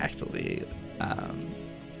exactly.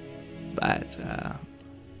 But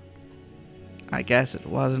I guess it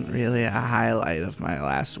wasn't really a highlight of my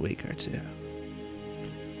last week or two.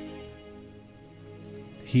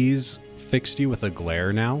 He's fixed you with a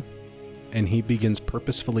glare now, and he begins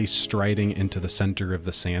purposefully striding into the center of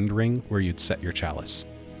the sand ring where you'd set your chalice.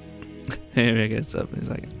 He gets up and he's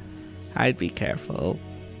like, I'd be careful.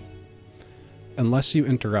 Unless you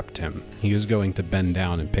interrupt him, he is going to bend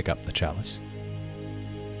down and pick up the chalice.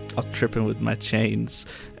 I'll trip him with my chains.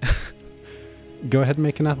 Go ahead and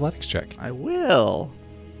make an athletics check. I will.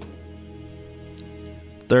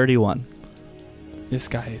 31. This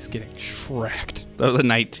guy is getting shreked. That was a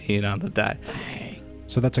 19 on the die.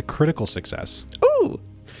 So that's a critical success. Ooh!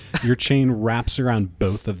 Your chain wraps around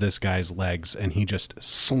both of this guy's legs, and he just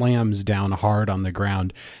slams down hard on the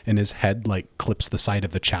ground, and his head like clips the side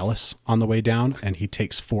of the chalice on the way down, and he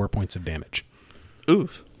takes 4 points of damage.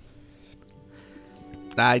 Oof.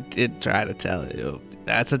 I did try to tell you.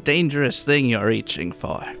 That's a dangerous thing you're reaching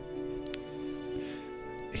for.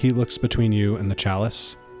 He looks between you and the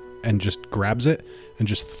chalice and just grabs it and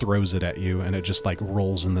just throws it at you, and it just like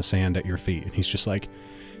rolls in the sand at your feet. And he's just like,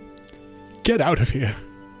 get out of here.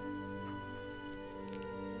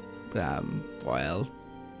 Well.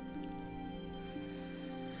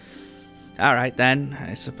 Alright then,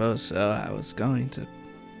 I suppose so. I was going to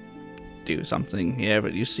do something here,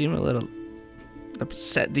 but you seem a little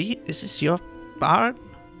upset. Is this your barn?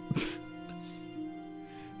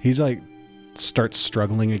 He like starts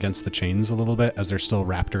struggling against the chains a little bit as they're still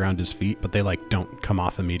wrapped around his feet, but they like don't come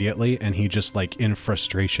off immediately, and he just like in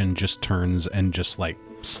frustration just turns and just like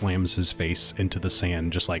slams his face into the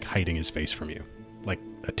sand, just like hiding his face from you like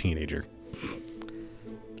a teenager.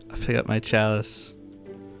 I pick up my chalice.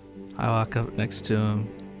 I walk up next to him,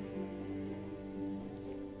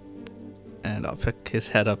 and I'll pick his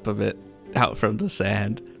head up a bit out from the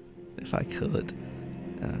sand if I could.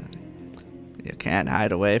 You can't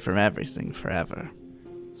hide away from everything forever.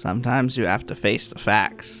 Sometimes you have to face the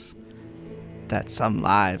facts that some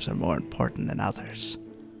lives are more important than others.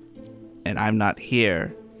 And I'm not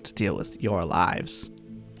here to deal with your lives.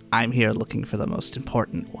 I'm here looking for the most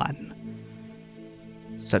important one.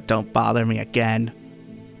 So don't bother me again.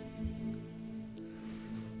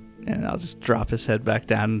 And I'll just drop his head back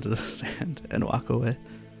down into the sand and walk away.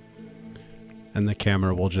 And the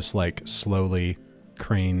camera will just like slowly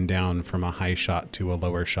crane down from a high shot to a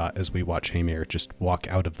lower shot as we watch Hamir just walk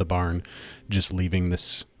out of the barn, just leaving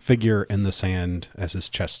this figure in the sand as his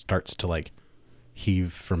chest starts to like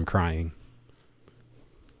heave from crying.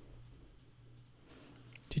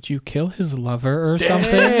 Did you kill his lover or something?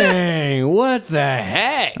 Dang, what the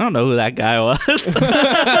heck? I don't know who that guy was.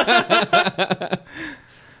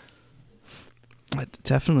 I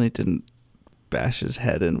definitely didn't bash his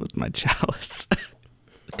head in with my chalice.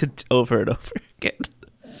 Over and over again.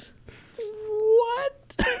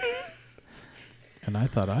 What? And I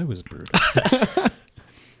thought I was brutal.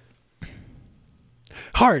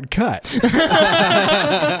 Hard cut.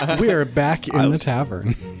 We are back in the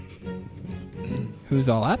tavern. Who's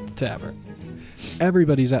all at the tavern?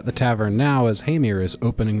 Everybody's at the tavern now as Hamir is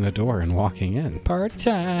opening the door and walking in. Party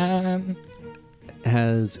time.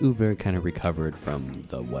 Has Uber kind of recovered from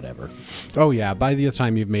the whatever? Oh yeah, by the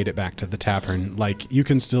time you've made it back to the tavern, like you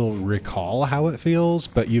can still recall how it feels,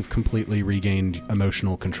 but you've completely regained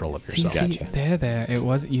emotional control of yourself. See, there. It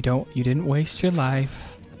was you didn't waste your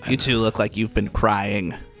life. You two look like you've been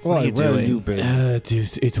crying. What are you where doing? you been?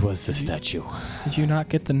 Dude, it was the statue. Did you not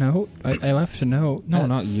get the note? I left a note. No,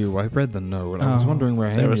 not you. I read the note. I was wondering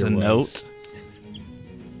where There was a Hamir note?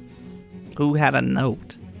 Who had a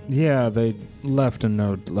note? Yeah, they left a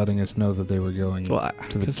note letting us know that they were going What?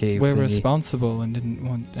 to the 'Cause cave we're thingy. responsible and didn't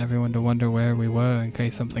want everyone to wonder where we were in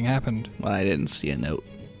case something happened. Well, I didn't see a note.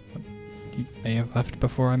 You may have left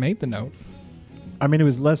before I made the note. I mean, it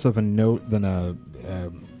was less of a note than a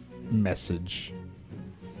message.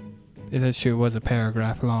 That's true. It was a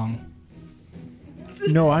paragraph long.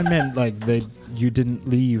 No, I meant like you didn't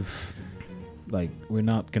leave. Like, we're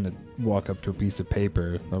not gonna walk up to a piece of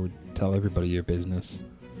paper that would tell everybody your business.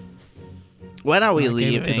 When are we I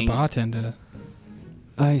gave it to the leaving? bartender.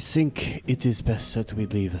 I think it is best that we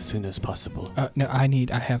leave as soon as possible. No, I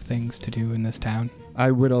have things to do in this town.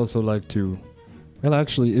 I would also like to. Well,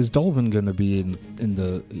 actually, is Dolvin gonna be in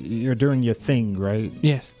the? You're doing your thing, right?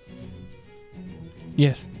 Yes.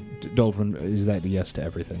 Yes. Dolvin, is that yes to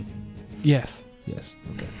everything? Yes. Yes.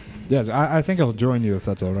 Okay. Yes, I think I'll join you if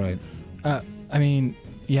that's all right. I mean,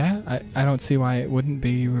 yeah. I don't see why it wouldn't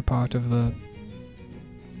be. You were part of the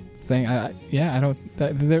thing. I don't.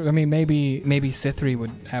 I mean, maybe Sithri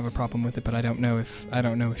would have a problem with it, but I don't know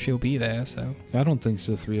if she'll be there. So I don't think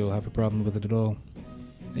Sithri will have a problem with it at all.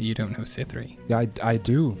 you don't know Sithri. Yeah, I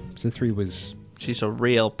do. Sithri was She's a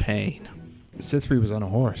real pain. on a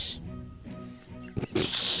horse.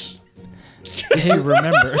 If you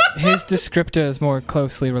remember, His descriptor is more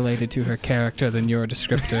closely related to her character than your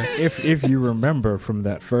descriptor. if you remember from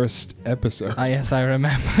that first episode, Yes, I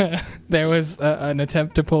remember. There was an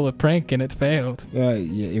attempt to pull a prank and it failed. yeah,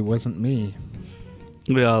 it wasn't me.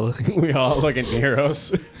 We all look. We all looking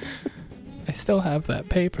heroes. I still have that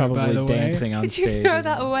paper, Probably by the way. dancing on Could you stage. throw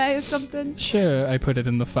that away or something? Sure, I put it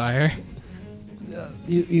in the fire.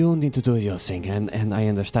 You need to do your thing, and I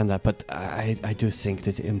understand that, but I do think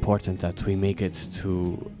that it's important that we make it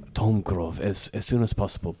to Tom Grove as soon as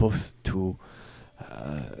possible, both to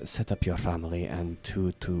set up your family and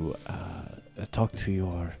to talk to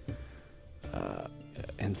your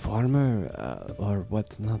informer or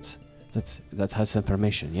whatnot that has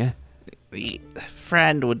information. Yeah.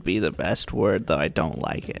 Friend would be the best word, though I don't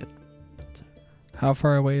like it. How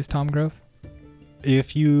far away is Tom Grove?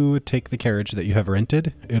 If you take the carriage that you have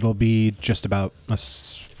rented, it'll be just about a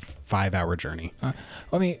 5-hour journey. I'm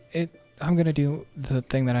going to do the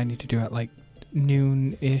thing that I need to do at like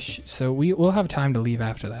noon-ish, so we'll have time to leave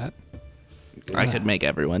after that. I could make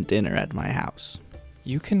everyone dinner at my house.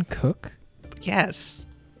 You can cook? Yes.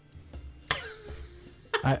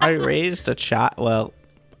 I raised a child. Well,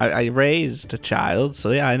 I raised a child,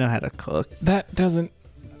 so yeah, I know how to cook. That doesn't...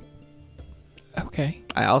 Okay.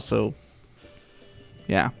 I also...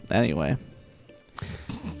 Yeah, anyway.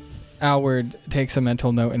 Alward takes a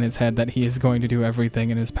mental note in his head that he is going to do everything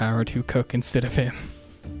in his power to cook instead of him.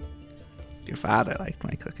 Your father liked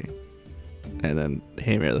my cooking. And then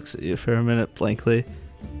Hamir looks at you for a minute blankly,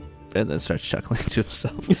 and then starts chuckling to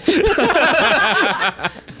himself.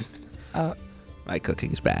 My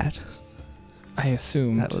cooking's bad. I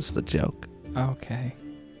assumed. That was the joke. Okay.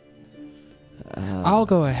 I'll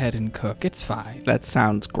go ahead and cook. It's fine. That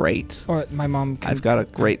sounds great. Or my mom can... I've got a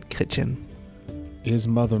great kitchen. His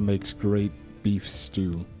mother makes great beef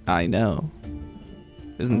stew. I know.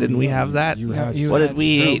 Didn't we have that? You what had did we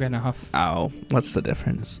eat? stroganoff, Oh, what's the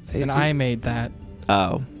difference? and I made that.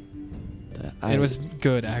 Oh, It was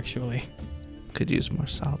good, actually. could use more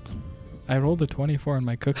salt. I rolled a 24 on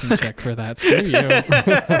my cooking check for that. Screw you.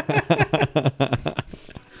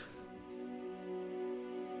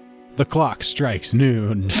 The clock strikes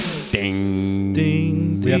noon. Ding.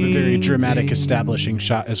 Ding. We have a very dramatic ding. establishing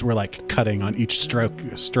shot as we're like cutting on each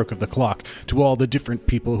stroke of the clock to all the different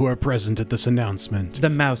people who are present at this announcement. The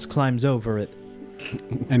mouse climbs over it.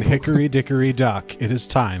 And hickory dickory dock, it is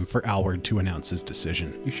time for Alward to announce his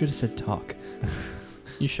decision. You should have said talk.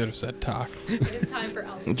 You should have said talk. It is time for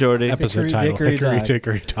Albert. Jordy. Episode Hickory title, dickory Hickory dock.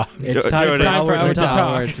 dickory dock. It's Jordy. time for Jordy.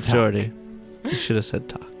 Albert to talk. Jordy. You should have said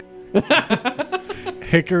talk.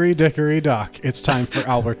 Hickory dickory dock, it's time for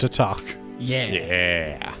Albert to talk.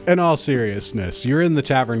 Yeah. In all seriousness, you're in the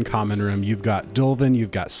tavern common room. You've got Dulvin,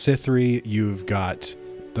 you've got Cithri, you've got...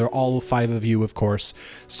 They're all 5 of you, of course.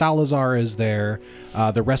 Salazar is there.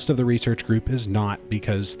 The rest of the research group is not,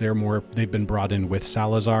 because they've been brought in with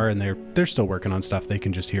Salazar, and they're still working on stuff. They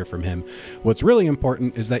can just hear from him. What's really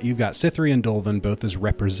important is that you've got Cithri and Dulvin both as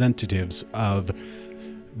representatives of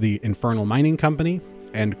the Infernal Mining Company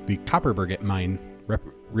and the Copperburget Mine,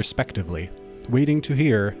 respectively, waiting to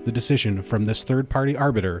hear the decision from this third-party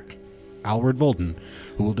arbiter, Alward Volden,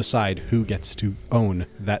 who will decide who gets to own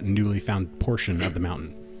that newly found portion of the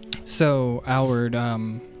mountain. So Alward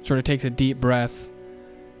sort of takes a deep breath,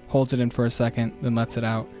 holds it in for a second, then lets it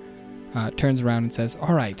out, turns around and says,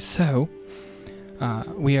 "All right, so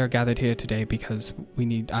we are gathered here today because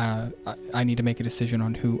I need to make a decision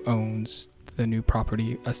on who owns the new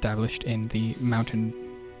property established in the mountain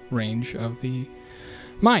range of the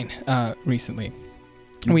mine recently."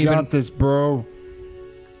 You got this, bro.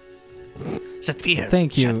 Zephyr.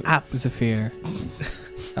 Thank you, Shut up. Zephyr.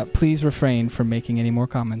 Please refrain from making any more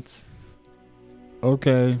comments.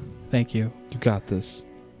 Okay, Thank you. you got this.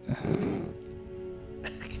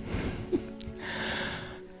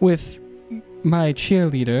 With my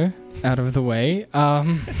cheerleader out of the way, I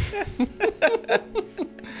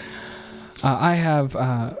have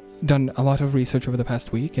done a lot of research over the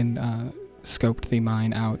past week and scoped the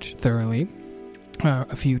mine out thoroughly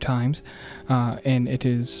a few times, and it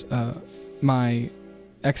is my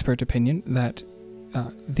expert opinion that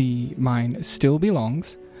the mine still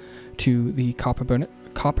belongs to the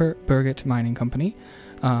Copperburget Mining Company,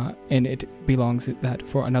 and it belongs that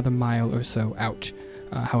for another mile or so out.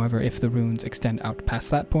 However, if the runes extend out past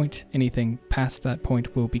that point, anything past that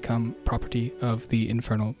point will become property of the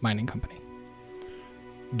Infernal Mining Company.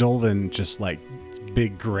 Dulvin just like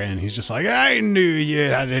big grin. He's just like, "I knew you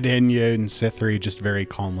had it in you." And Cithri just very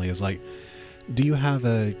calmly is like, "Do you have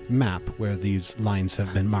a map where these lines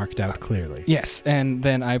have been marked out clearly?" Yes, and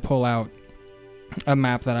then I pull out a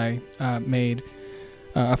map that I made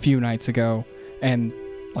a few nights ago, and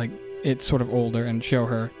like it's sort of older, and show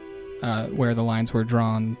her where the lines were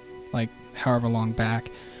drawn, like however long back.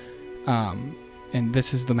 And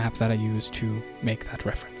this is the map that I used to make that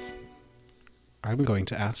reference. I'm going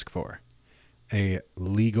to ask for a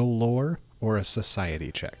legal lore or a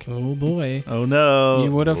society check. Oh boy. Oh no.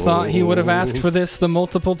 You would have thought he would have asked for this the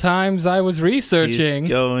multiple times I was researching. He's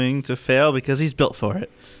going to fail because he's built for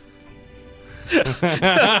it.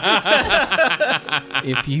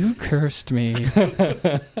 If you cursed me. Don't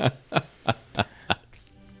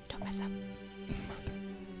mess up.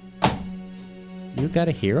 you've got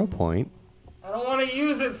a hero point. I don't want to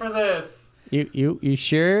use it for this. You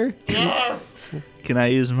sure? Yes. Can I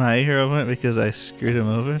use my hero point because I screwed him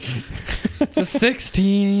over? It's a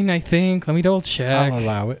 16, I think. Let me double check. I'll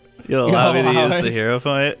allow it. You'll allow me to use the hero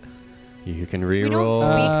point? You can We don't reroll.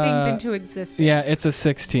 speak things into existence. Yeah, it's a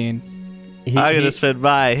 16. I'm going to spend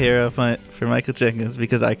my hero point for Michael Jenkins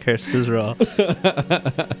because I cursed his roll. I'm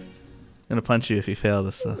going to punch you if you fail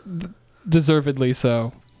this, though. Deservedly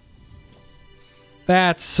so.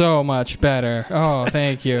 That's so much better. Oh,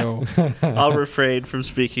 thank you. I'll refrain from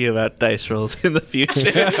speaking about dice rolls in the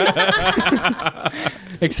future.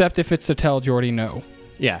 Except if it's to tell Jordy no.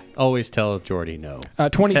 Yeah, always tell Jordy no.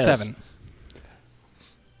 27.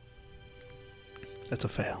 That's a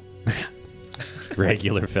fail.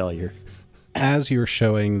 Regular failure. As you're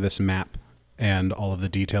showing this map and all of the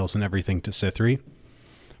details and everything to Cithri,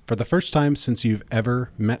 for the first time since you've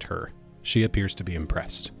ever met her, she appears to be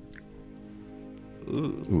impressed.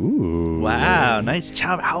 Ooh. Wow, nice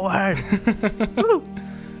job, Howard.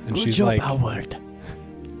 And she's like, Howard.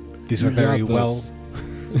 these are very well...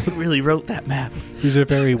 Who really wrote that map? These are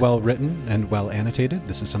very well written and well annotated.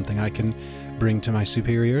 This is something I can bring to my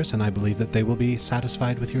superiors, and I believe that they will be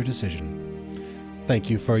satisfied with your decision. Thank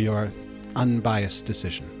you for your unbiased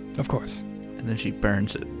decision. Of course. And then she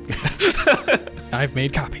burns it. I've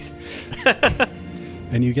made copies.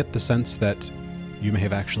 And you get the sense that you may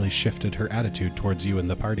have actually shifted her attitude towards you and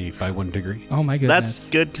the party by 1 degree. Oh my goodness. That's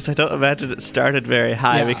good because I don't imagine it started very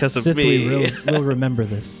high Yeah. because of Cithri me. will remember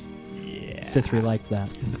this. Yeah. Cithri liked that.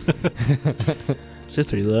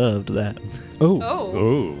 Cithri loved that. Oh. Oh.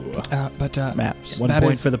 Ooh. But Maps. 1 That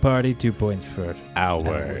point is- for the party, 2 points for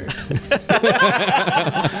Our.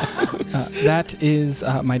 that is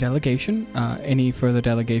my delegation. Any further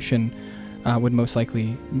delegation would most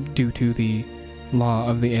likely, due to the law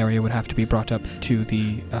of the area, would have to be brought up to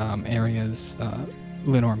the area's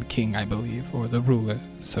Lenorm King, I believe, or the ruler,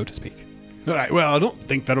 so to speak. All right, well, I don't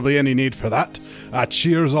think there'll be any need for that.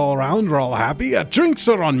 Cheers all around, we're all happy. Drinks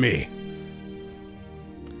are on me.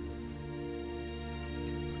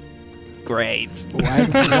 Great.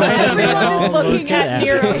 Everyone is looking at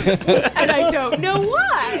Neros, and I don't know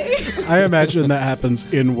why. I imagine that happens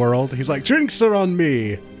in world. He's like, drinks are on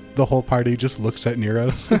me. The whole party just looks at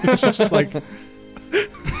Neros. Just like, And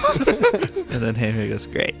then Henry goes,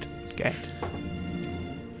 great.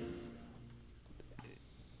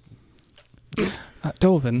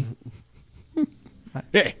 Dolvin,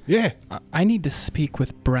 yeah. I need to speak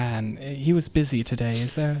with Bran. He was busy today.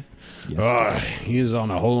 Is there... He's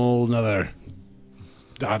on a whole nother,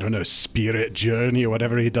 I don't know, spirit journey or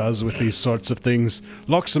whatever he does with these sorts of things.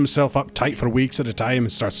 Locks himself up tight for weeks at a time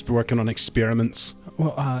and starts working on experiments.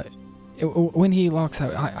 Well, when he locks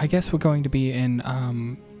out, I guess we're going to be in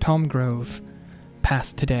Tom Grove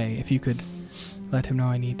past today. If you could let him know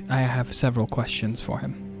I have several questions for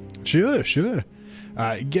him. Sure.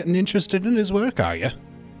 Getting interested in his work, are you?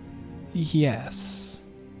 Yes.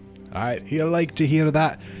 Alright, he'll like to hear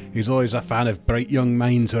that. He's always a fan of bright young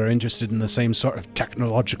minds who are interested in the same sort of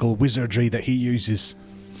technological wizardry that he uses.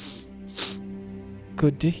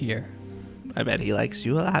 Good to hear. I bet he likes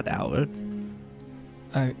you a lot, Howard.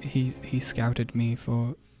 He scouted me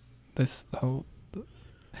for this whole...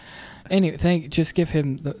 Anyway,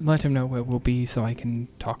 let him know where we'll be so I can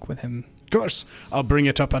talk with him. Of course, I'll bring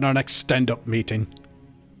it up in our next stand-up meeting.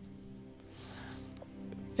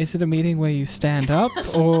 Is it a meeting where you stand up,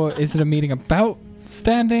 or is it a meeting about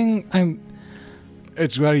standing?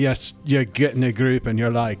 It's where you get in a group and you're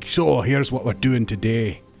like, so here's what we're doing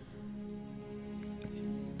today.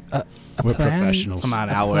 We're professionals. Come on,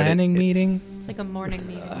 A Howard. planning meeting? It's like a morning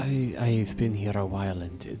meeting. I've been here a while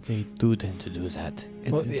and they do tend to do that.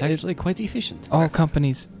 Well, It's actually quite efficient. All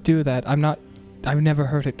companies do that. I've never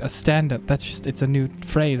heard it. A stand-up. It's a new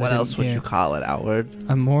phrase. What else would you call it, Howard?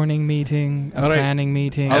 A morning meeting, a All right. planning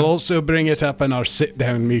meeting. I'll also bring it up in our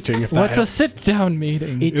sit-down meeting if that What's a helps. sit-down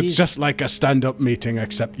meeting? It's just like a stand-up meeting,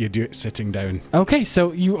 except you do it sitting down. Okay,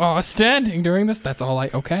 so you are standing during this? That's all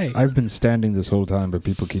okay. I've been standing this whole time, but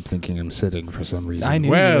people keep thinking I'm sitting for some reason. I knew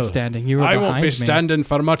you Well, were standing. You were I behind won't be me. standing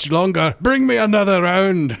for much longer. Bring me another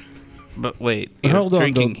round. But wait, you're Hold on,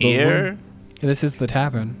 drinking the here? This is the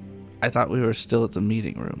tavern. I thought we were still at the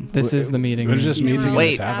meeting room. This is the meeting. We're room. just meeting in the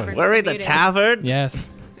Wait, tavern. we're in the tavern? Yes.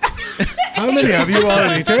 How many have you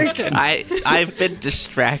already taken? I've been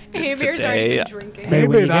distracted Hamir's today. already been drinking. Hey, when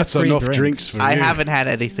Maybe you get that's free enough drinks. drinks for I you. haven't had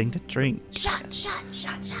anything to drink. Shut.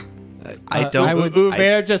 I don't. I would-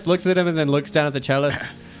 Uber just looks at him and then looks down at the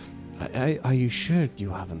chalice. Are you sure you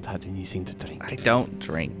haven't had anything to drink? I don't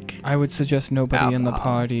drink. I would suggest nobody in the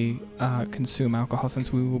Alcohol. party consume alcohol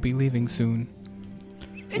since we will be leaving soon.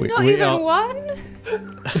 Not even one?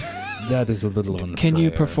 That is a little unfair. Can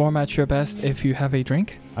you perform at your best if you have a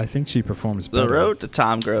drink? I think she performs better. The road to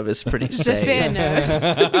Tom Grove is pretty safe.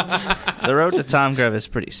 The road to Tom Grove is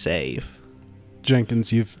pretty safe.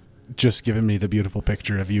 Jenkins, you've just given me the beautiful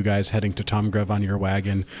picture of you guys heading to Tom Grove on your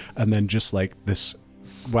wagon, and then just like this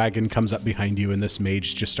wagon comes up behind you, and this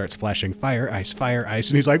mage just starts flashing fire, ice,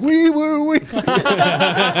 and he's like, wee woo wee.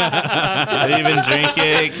 Not even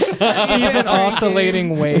drinking. He's an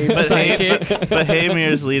oscillating wave psychic. But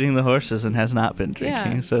Hamir's leading the horses and has not been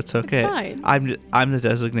drinking, Yeah, so it's okay. fine. I'm the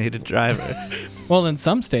designated driver. Well, in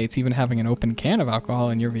some states, even having an open can of alcohol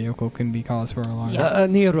in your vehicle can be cause for alarm. Yeah.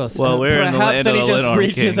 Neros. Well, we're in the land of he the just Linor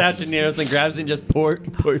reaches Kings. out to Neros and grabs it and just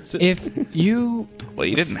pours it. If you... Well,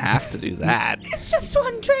 you didn't have to do that. It's just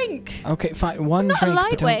one drink. Okay, fine. One Not a drink, but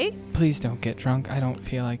lightweight. please don't get drunk. I don't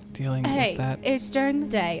feel like dealing Hey, with that. it's during the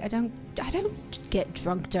day. I don't get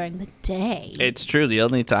drunk during the day. It's true. The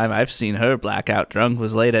only time I've seen her blackout drunk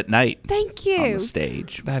was late at night Thank on you. the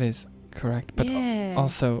stage. That is correct. But Yeah.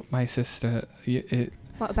 also, my sister...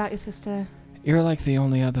 What about your sister? You're like the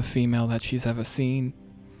only other female that she's ever seen.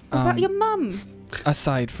 What about your mum?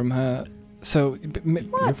 Aside from her. So,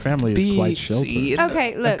 Your family is quite sheltered. See?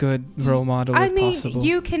 Okay, a look. good role model I if mean, possible.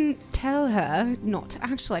 you can tell her not to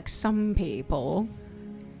act like some people.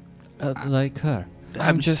 Like her.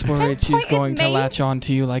 I'm just worried Don't she's point at going to me. latch on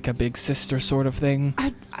to you like a big sister sort of thing.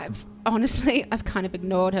 I've honestly, I've kind of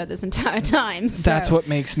ignored her this entire time. So. That's what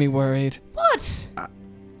makes me worried. What?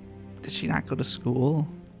 Did she not go to school?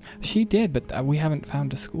 She did, but we haven't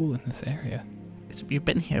found a school in this area. You've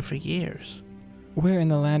been here for years. We're in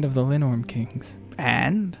the land of the Linorm Kings.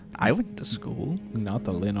 And I went to school. Not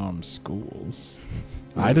the Linorm schools.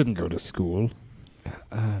 I didn't go to school.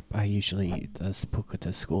 I usually spoke at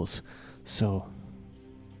the schools, so...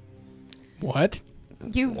 What?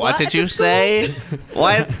 You What did at you the school? say?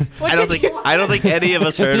 What? What I don't did think you- I don't think any of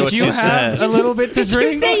us heard Did what you you have said. a little bit to Did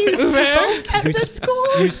drink? you say you Uber? spoke at the school?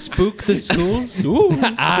 You spook the schools? Ooh,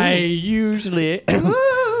 I schools. usually... Ooh.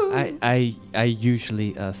 I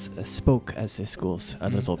usually spoke at the schools a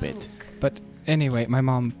little bit. But anyway, my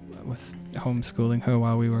mom was homeschooling her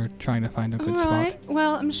while we were trying to find a good All spot. right.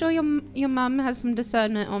 Well, I'm sure your mum has some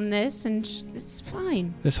discernment on this, and it's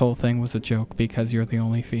fine. This whole thing was a joke because you're the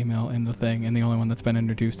only female in the thing, and the only one that's been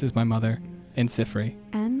introduced is my mother in Sifri.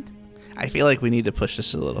 And I feel like we need to push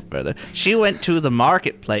this a little further. She went to the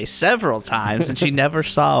marketplace several times and she never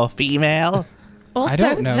saw a female. also I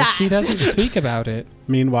don't know. that. She doesn't speak about it.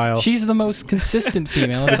 Meanwhile, She's the most consistent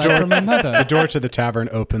female aside from my the mother. door to the tavern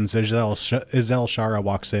opens. Izel Shara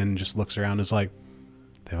walks in, just looks around, and is like,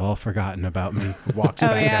 they've all forgotten about me. Walks Oh,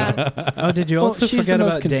 back yeah. out. Oh, did you Well, also she's the forget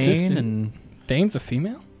most about Dane? consistent. And Dane's a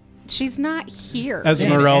female? She's not here.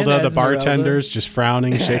 Esmeralda, and the Esmeralda. bartender's just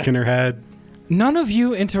frowning, shaking her head. None of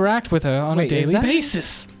you interact with her on Wait, a is daily that-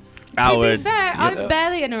 basis. Howard. To be fair, I've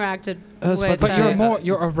barely interacted with But her.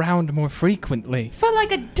 you're around more frequently. For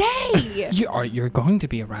like a day. You're going to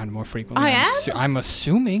be around more frequently. I I'm am? I'm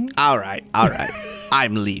assuming. All right.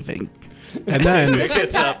 I'm leaving. And then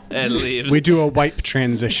Gets up and leaves. we do a wipe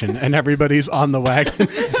transition, and everybody's on the wagon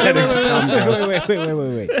heading to Tom Grove.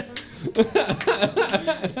 wait.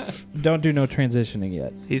 Don't do no transitioning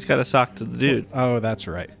yet. He's got to talk to the dude. Oh, that's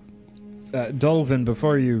right. Dolvin,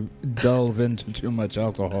 before you delve into too much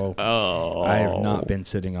alcohol, I have not been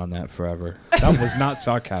sitting on that forever. That was not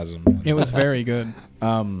sarcasm. It was very good.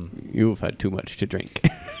 You've had too much to drink.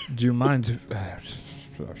 Do you mind?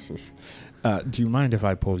 Do you mind if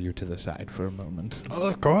I pull you to the side for a moment? Oh,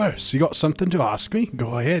 of course. You got something to ask me?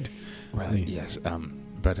 Go ahead. Well, yes.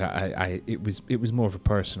 But it was more of a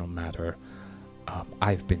personal matter.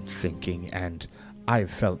 I've been thinking, and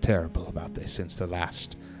I've felt terrible about this since the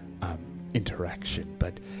last interaction.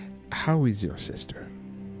 But how is your sister?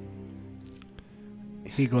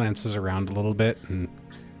 He glances around a little bit and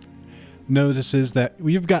notices that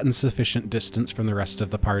we've gotten sufficient distance from the rest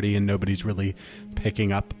of the party, and nobody's really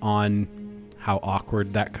picking up on how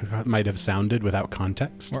awkward that might have sounded without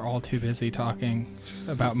context. We're all too busy talking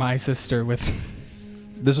about my sister with.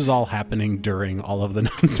 This is all happening during all of the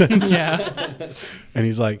nonsense. Yeah. And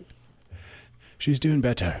he's like, she's doing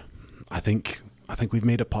better. I think we've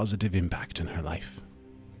made a positive impact in her life.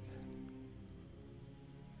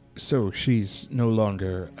 So she's no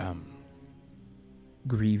longer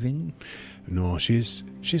grieving? No, she's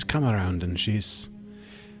come around, and she's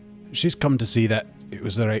come to see that it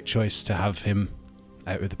was the right choice to have him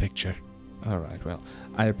out of the picture. All right. Well,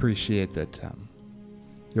 I appreciate that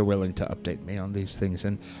you're willing to update me on these things,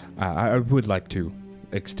 and I would like to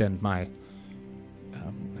extend my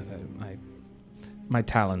my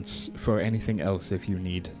talents for anything else if you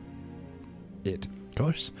need it. Of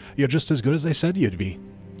course. You're just as good as they said you'd be.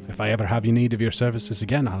 If I ever have need of your services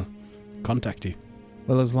again, I'll contact you.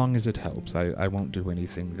 Well, as long as it helps, I won't do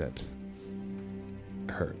anything that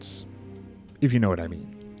hurts. If you know what I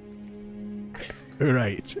mean.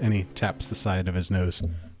 Right. And he taps the side of his nose.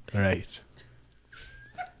 Right.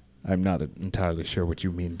 I'm not entirely sure what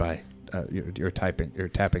you mean by you're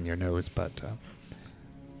tapping your nose, but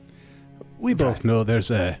we both know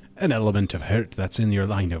there's an element of hurt that's in your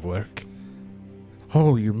line of work.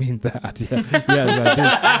 Oh, you mean that? Yeah.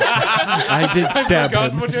 Yes, I did stab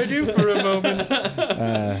him. what I do for a moment.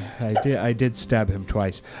 I did stab him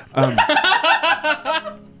twice. What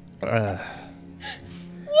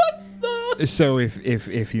the? So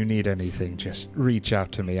if you need anything, just reach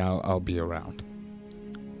out to me. I'll be around.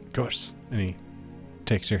 Of course. And he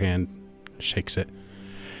takes your hand, shakes it.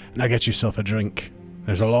 Now get yourself a drink.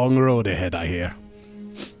 There's a long road ahead, I hear.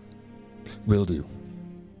 Will do.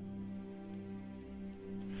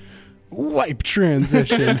 Wipe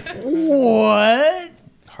transition. What?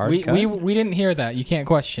 We didn't hear that. You can't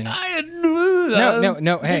question it. I knew that.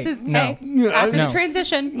 No. Hey, This is no. after No. the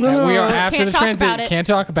transition. We are after Can't the talk transit. about it. Can't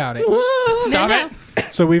talk about it. Stop No.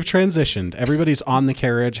 it. So we've transitioned. Everybody's on the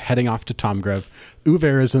carriage heading off to Tomgrove.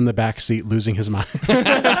 Uver is in the back seat losing his mind.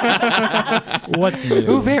 What's new?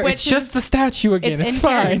 Uver, Which it's just is- the statue again. It's in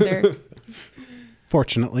fine. character.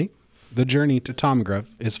 Fortunately, the journey to Tomgrove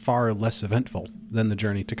is far less eventful than the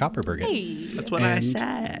journey to Copperberget. Hey. That's what I And-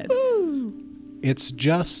 said. It's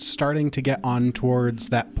just starting to get on towards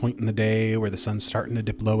that point in the day where the sun's starting to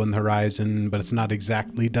dip low in the horizon, but it's not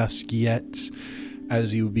exactly dusk yet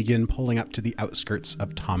as you begin pulling up to the outskirts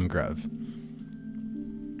of Tomgrove.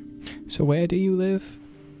 So where do you live?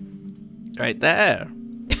 Right there.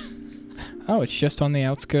 Oh, it's just on the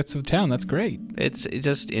outskirts of town. That's great. It's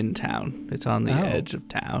just in town. It's on the Oh. edge of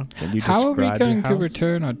town. Can you How are we describe going your to house?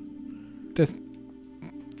 return on this?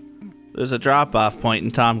 There's a drop-off point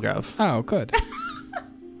in Tomgrove. Oh, good.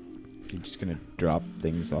 You're just gonna drop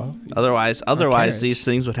things off? Otherwise, carriage. these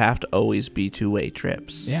things would have to always be two-way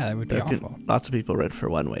trips. Yeah, that would be There can- awful. Lots of people rent for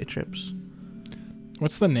one-way trips.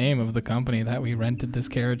 What's the name of the company that we rented this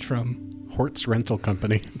carriage from? Hort's Rental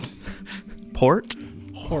Company. Port?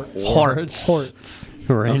 Hort's.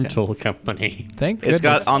 Rental company. Thank goodness. It's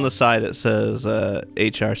got on the side, it says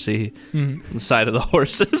HRC. Mhm. On the side of the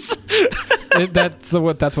horses. That's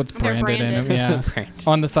what's They're branded in them. branded. Yeah.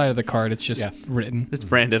 On the side of the card, it's just written. It's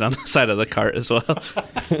branded on the side of the cart as well.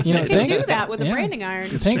 You know, You can do that with a branding iron.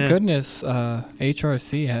 Thank Yeah. goodness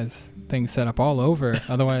HRC has things set up all over.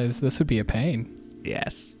 Otherwise, this would be a pain.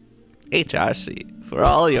 Yes. HRC. For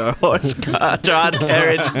all your horse-drawn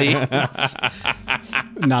carriage needs.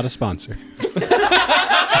 Not a sponsor.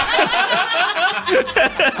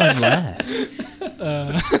 Unless.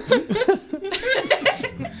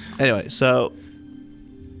 Anyway, so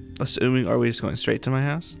assuming, are we just going straight to my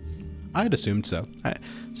house? I'd assumed so. All right.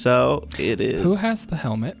 So it is. Who has the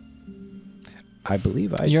helmet? I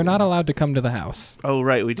believe I. You're do. not allowed to come to the house. Oh,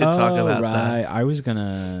 right. We did talk about that. I was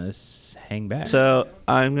gonna hang back. So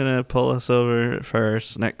I'm gonna pull us over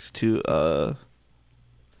first next to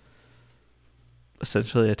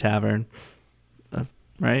essentially a tavern,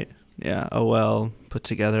 right? Yeah, a well put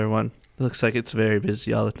together one. Looks like it's very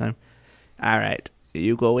busy all the time. All right,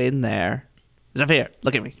 you go in there. Zephyr,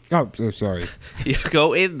 look at me. Oh, so sorry. You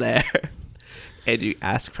go in there and you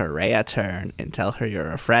ask for Rhea Turn and tell her you're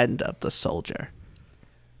a friend of the soldier.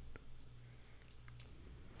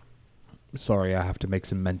 Sorry, I have to make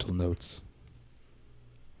some mental notes.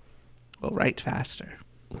 Well, write faster.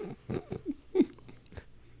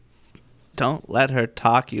 Don't let her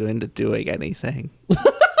talk you into doing anything.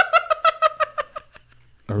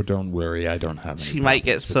 Oh, don't worry, I don't have any. She might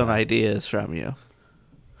get problems with some that. ideas from you.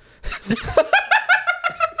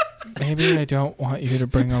 Maybe I don't want you to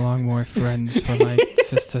bring along more friends for my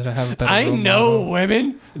sister to have a better I role know model.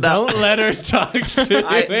 women. Don't let her talk to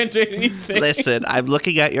you into anything. Listen, I'm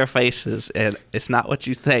looking at your faces, and it's not what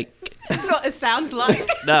you think. That's what it sounds like.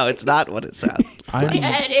 No, it's not what it sounds.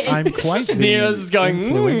 Yeah, it is. I'm quite the Nero's is going,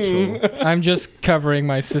 influential. I'm just covering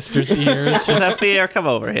my sister's ears just Zephyr, come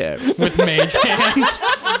over here. with mage hands.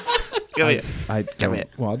 Come here. I Come don't here.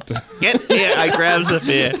 want to. Get here. I grab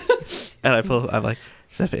Zephyr, and I'm like,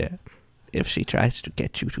 Zephyr, if she tries to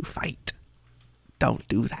get you to fight, don't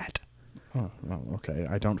do that. Oh, well, okay.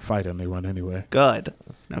 I don't fight anyone anyway. Good.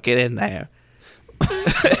 Now get in there.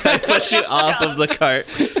 I push you off of the cart.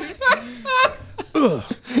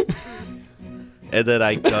 And then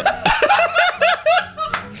I go.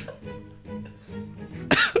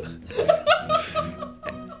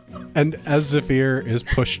 And as Zephyr is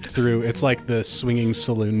pushed through, it's like the swinging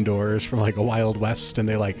saloon doors from like a Wild West, and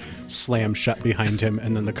they like slam shut behind him,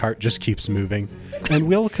 and then the cart just keeps moving. And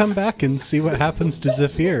we'll come back and see what happens to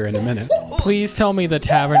Zephyr in a minute. Please tell me the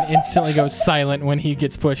tavern instantly goes silent when he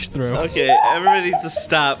gets pushed through. Okay, everybody needs to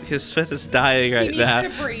stop because Sven is dying right now.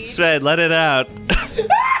 needs to breathe. Sven, let it out.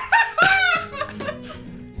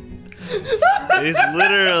 He's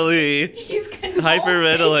literally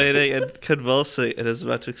hyperventilating and convulsing and is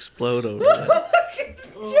about to explode over there.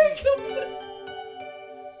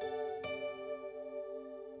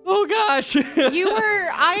 Oh gosh.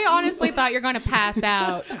 I honestly thought you're going to pass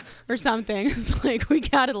out or something. It's like, we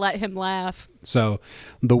got to let him laugh. So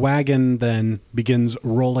the wagon then begins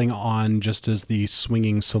rolling on just as the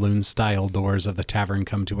swinging saloon-style doors of the tavern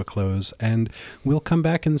come to a close, and we'll come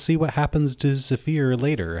back and see what happens to Zephyr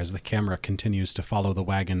later as the camera continues to follow the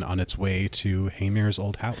wagon on its way to Hamir's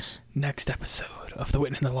old house. Next episode of The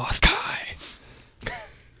Wit in the Lost Sky.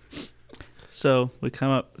 So we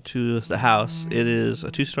come up to the house. It is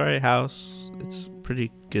a 2-story house. It's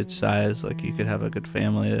pretty good size. Like, you could have a good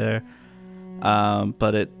family there.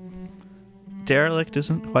 But derelict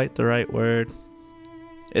isn't quite the right word.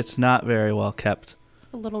 It's not very well kept.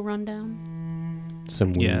 A little rundown.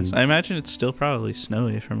 Some weeds. Yes, I imagine it's still probably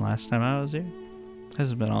snowy from last time I was here.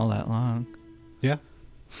 Hasn't been all that long. Yeah,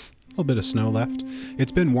 a little bit of snow left.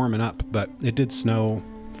 It's been warming up, but it did snow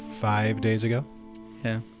 5 days ago.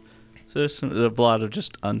 Yeah. So there's a lot of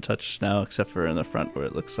just untouched snow, except for in the front where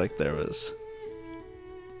it looks like there was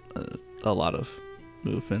a lot of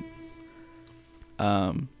movement.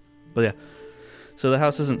 But yeah. So the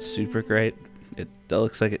house isn't super great. It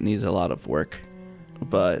looks like it needs a lot of work,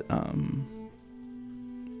 but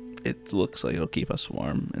it looks like it'll keep us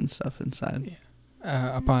warm and stuff inside.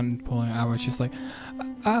 Yeah. Upon pulling, I was just like,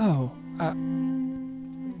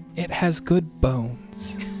 it has good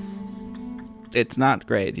bones. It's not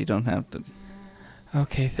great. You don't have to.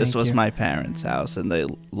 Okay, thank you. This was my parents' house, and they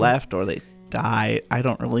left or they died. I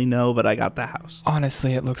don't really know, but I got the house.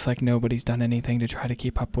 Honestly, it looks like nobody's done anything to try to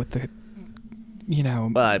keep up with the,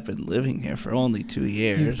 But I've been living here for only 2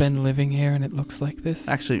 years. You've been living here and it looks like this?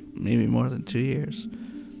 Actually, maybe more than 2 years.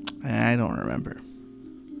 I don't remember.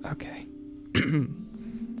 Okay.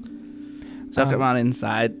 So come on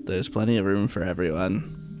inside. There's plenty of room for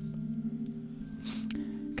everyone.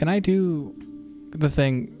 Can I do the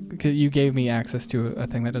thing? 'Cause you gave me access to a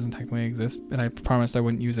thing that doesn't technically exist, and I promised I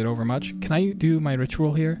wouldn't use it over much. Can I do my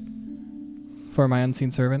ritual here for my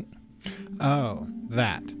unseen servant? Oh,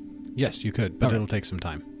 that. Yes, you could, but Okay. it'll take some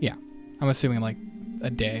time. Yeah. I'm assuming like a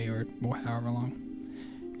day or however long.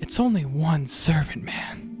 It's only one servant,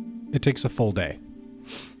 man. It takes a full day.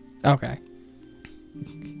 Okay.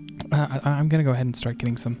 I'm going to go ahead and start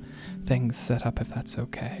getting some things set up if that's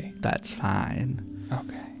okay. That's fine.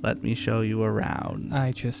 Okay. Let me show you around.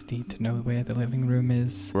 I just need to know where the living room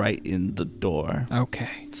is. Right in the door. Okay.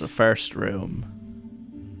 It's the first room.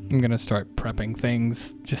 I'm going to start prepping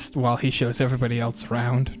things just while he shows everybody else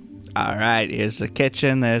around. All right, here's the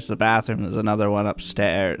kitchen. There's the bathroom. There's another one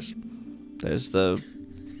upstairs. There's the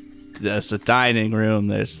dining room.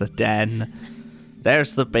 There's the den.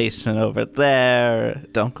 There's the basement over there.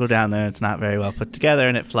 Don't go down there. It's not very well put together,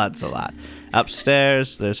 and it floods a lot.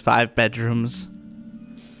 Upstairs, there's 5 bedrooms.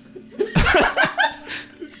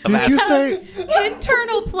 Did you say?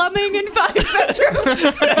 Internal plumbing and 5 bedrooms.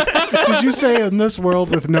 Did you say in this world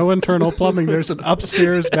with no internal plumbing, there's an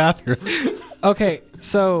upstairs bathroom? Okay,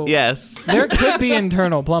 so Yes, there could be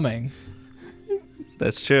internal plumbing.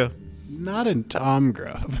 that's true. Not in Tom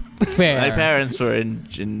Grove. Fair. My parents were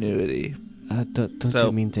ingenuity. Don't So-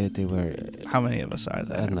 you mean that they were... How many of us are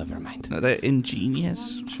there? never mind. No, they're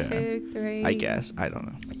ingenious? Sure. 2, 3, I guess. I don't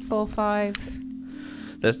know. 4, 5.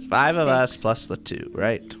 There's 5 of us 6. plus the 2,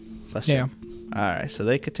 right? Plus Yeah. All right, so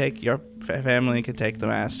they could take your family could take the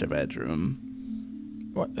master bedroom.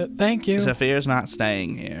 What, thank you. Zephyr's not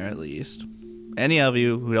staying here, at least. Any of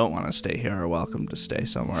you who don't want to stay here are welcome to stay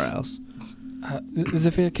somewhere else.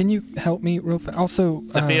 Zephyr, can you help me real fast? Also,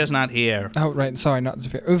 Zephyr's not here. Oh, right. Sorry, not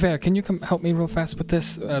Zephyr. Uver, can you come help me real fast with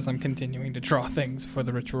this as I'm continuing to draw things for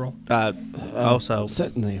the ritual? Also,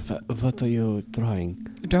 Certainly. What are you drawing?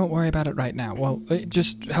 Don't worry about it right now. Well,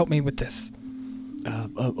 just help me with this.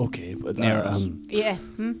 Okay. But, Narrows. Yeah.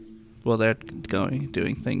 well, they're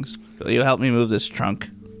doing things. Will you help me move this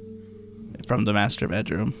trunk from the master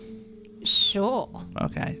bedroom? Sure.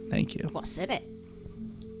 Okay, thank you. What's in it?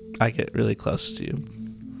 I get really close to you.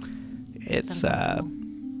 It's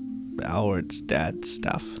Alward's dad's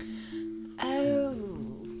stuff. Oh.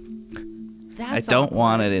 That's I don't awkward.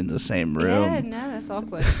 want it in the same room. Yeah, no, that's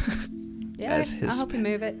awkward. Yeah, as his. I'll help you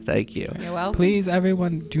move it. Thank you. You're welcome. Please,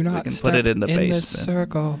 everyone, do not can step put it in the this basement.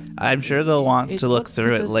 circle. I'm sure they'll want to look what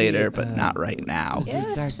through it does later, the, but not right now. The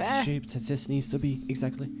Yes, exact fair. shape that this needs to be,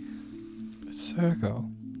 exactly. Circle.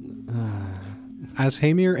 As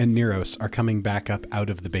Hamir and Neros are coming back up out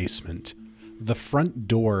of the basement, the front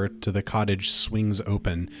door to the cottage swings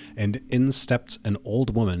open, and in steps an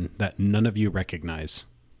old woman that none of you recognize.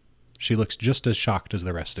 She looks just as shocked as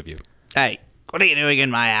the rest of you. Hey, what are you doing in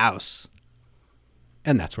my house?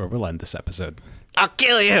 And that's where we'll end this episode. I'll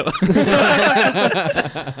kill you.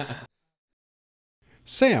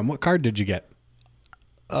 Sam, what card did you get?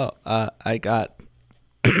 I got.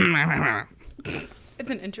 It's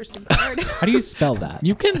an interesting card. How do you spell that?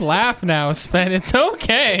 You can laugh now, Sven. It's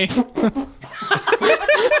okay.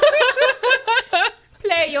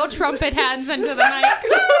 Play your trumpet hands into the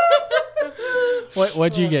mic.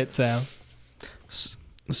 What'd you get, Sam?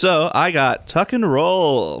 So I got tuck and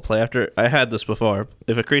roll. Play after. I had this before.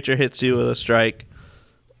 If a creature hits you with a strike,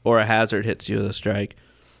 or a hazard hits you with a strike,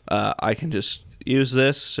 I can just use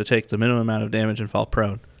this to take the minimum amount of damage and fall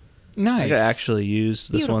prone. I Nice. think I actually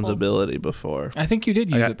used this one's Beautiful. ability before. I think you did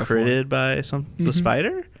I use got it before. critted by the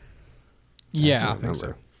spider. Yeah. I think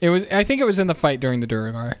so. I think it was in the fight during the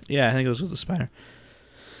Duragar. Yeah, I think it was with the spider.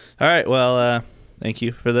 All right. Well, thank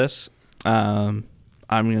you for this. I'm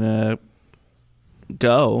gonna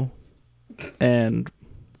go and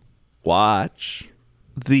watch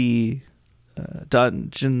the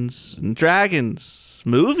Dungeons and Dragons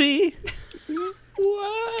movie.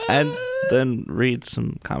 And then read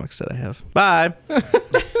some comics that I have. Bye.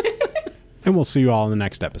 And we'll see you all in the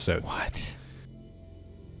next episode. What?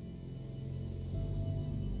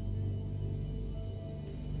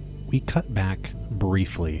 We cut back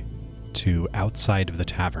briefly to outside of the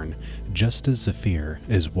tavern, just as Zephyr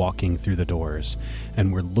is walking through the doors,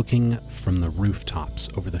 and we're looking from the rooftops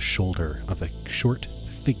over the shoulder of a short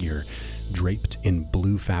figure draped in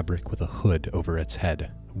blue fabric with a hood over its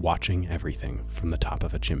head, watching everything from the top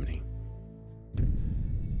of a chimney.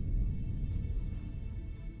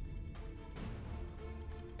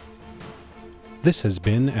 This has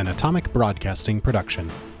been an Atomic Broadcasting production.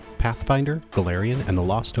 Pathfinder, Galarian, and the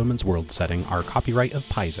Lost Omens world setting are copyright of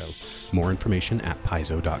Paizo. More information at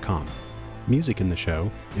paizo.com. Music in the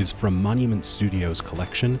show is from Monument Studios'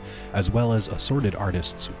 collection, as well as assorted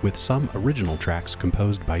artists, with some original tracks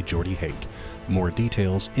composed by Jordy Hake. More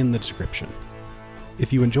details in the description.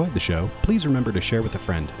 If you enjoyed the show, please remember to share with a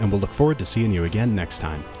friend, and we'll look forward to seeing you again next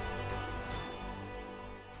time.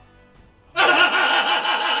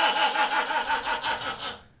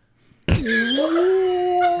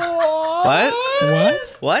 What?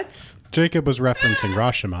 What? What? Jacob was referencing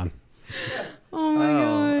Rashomon.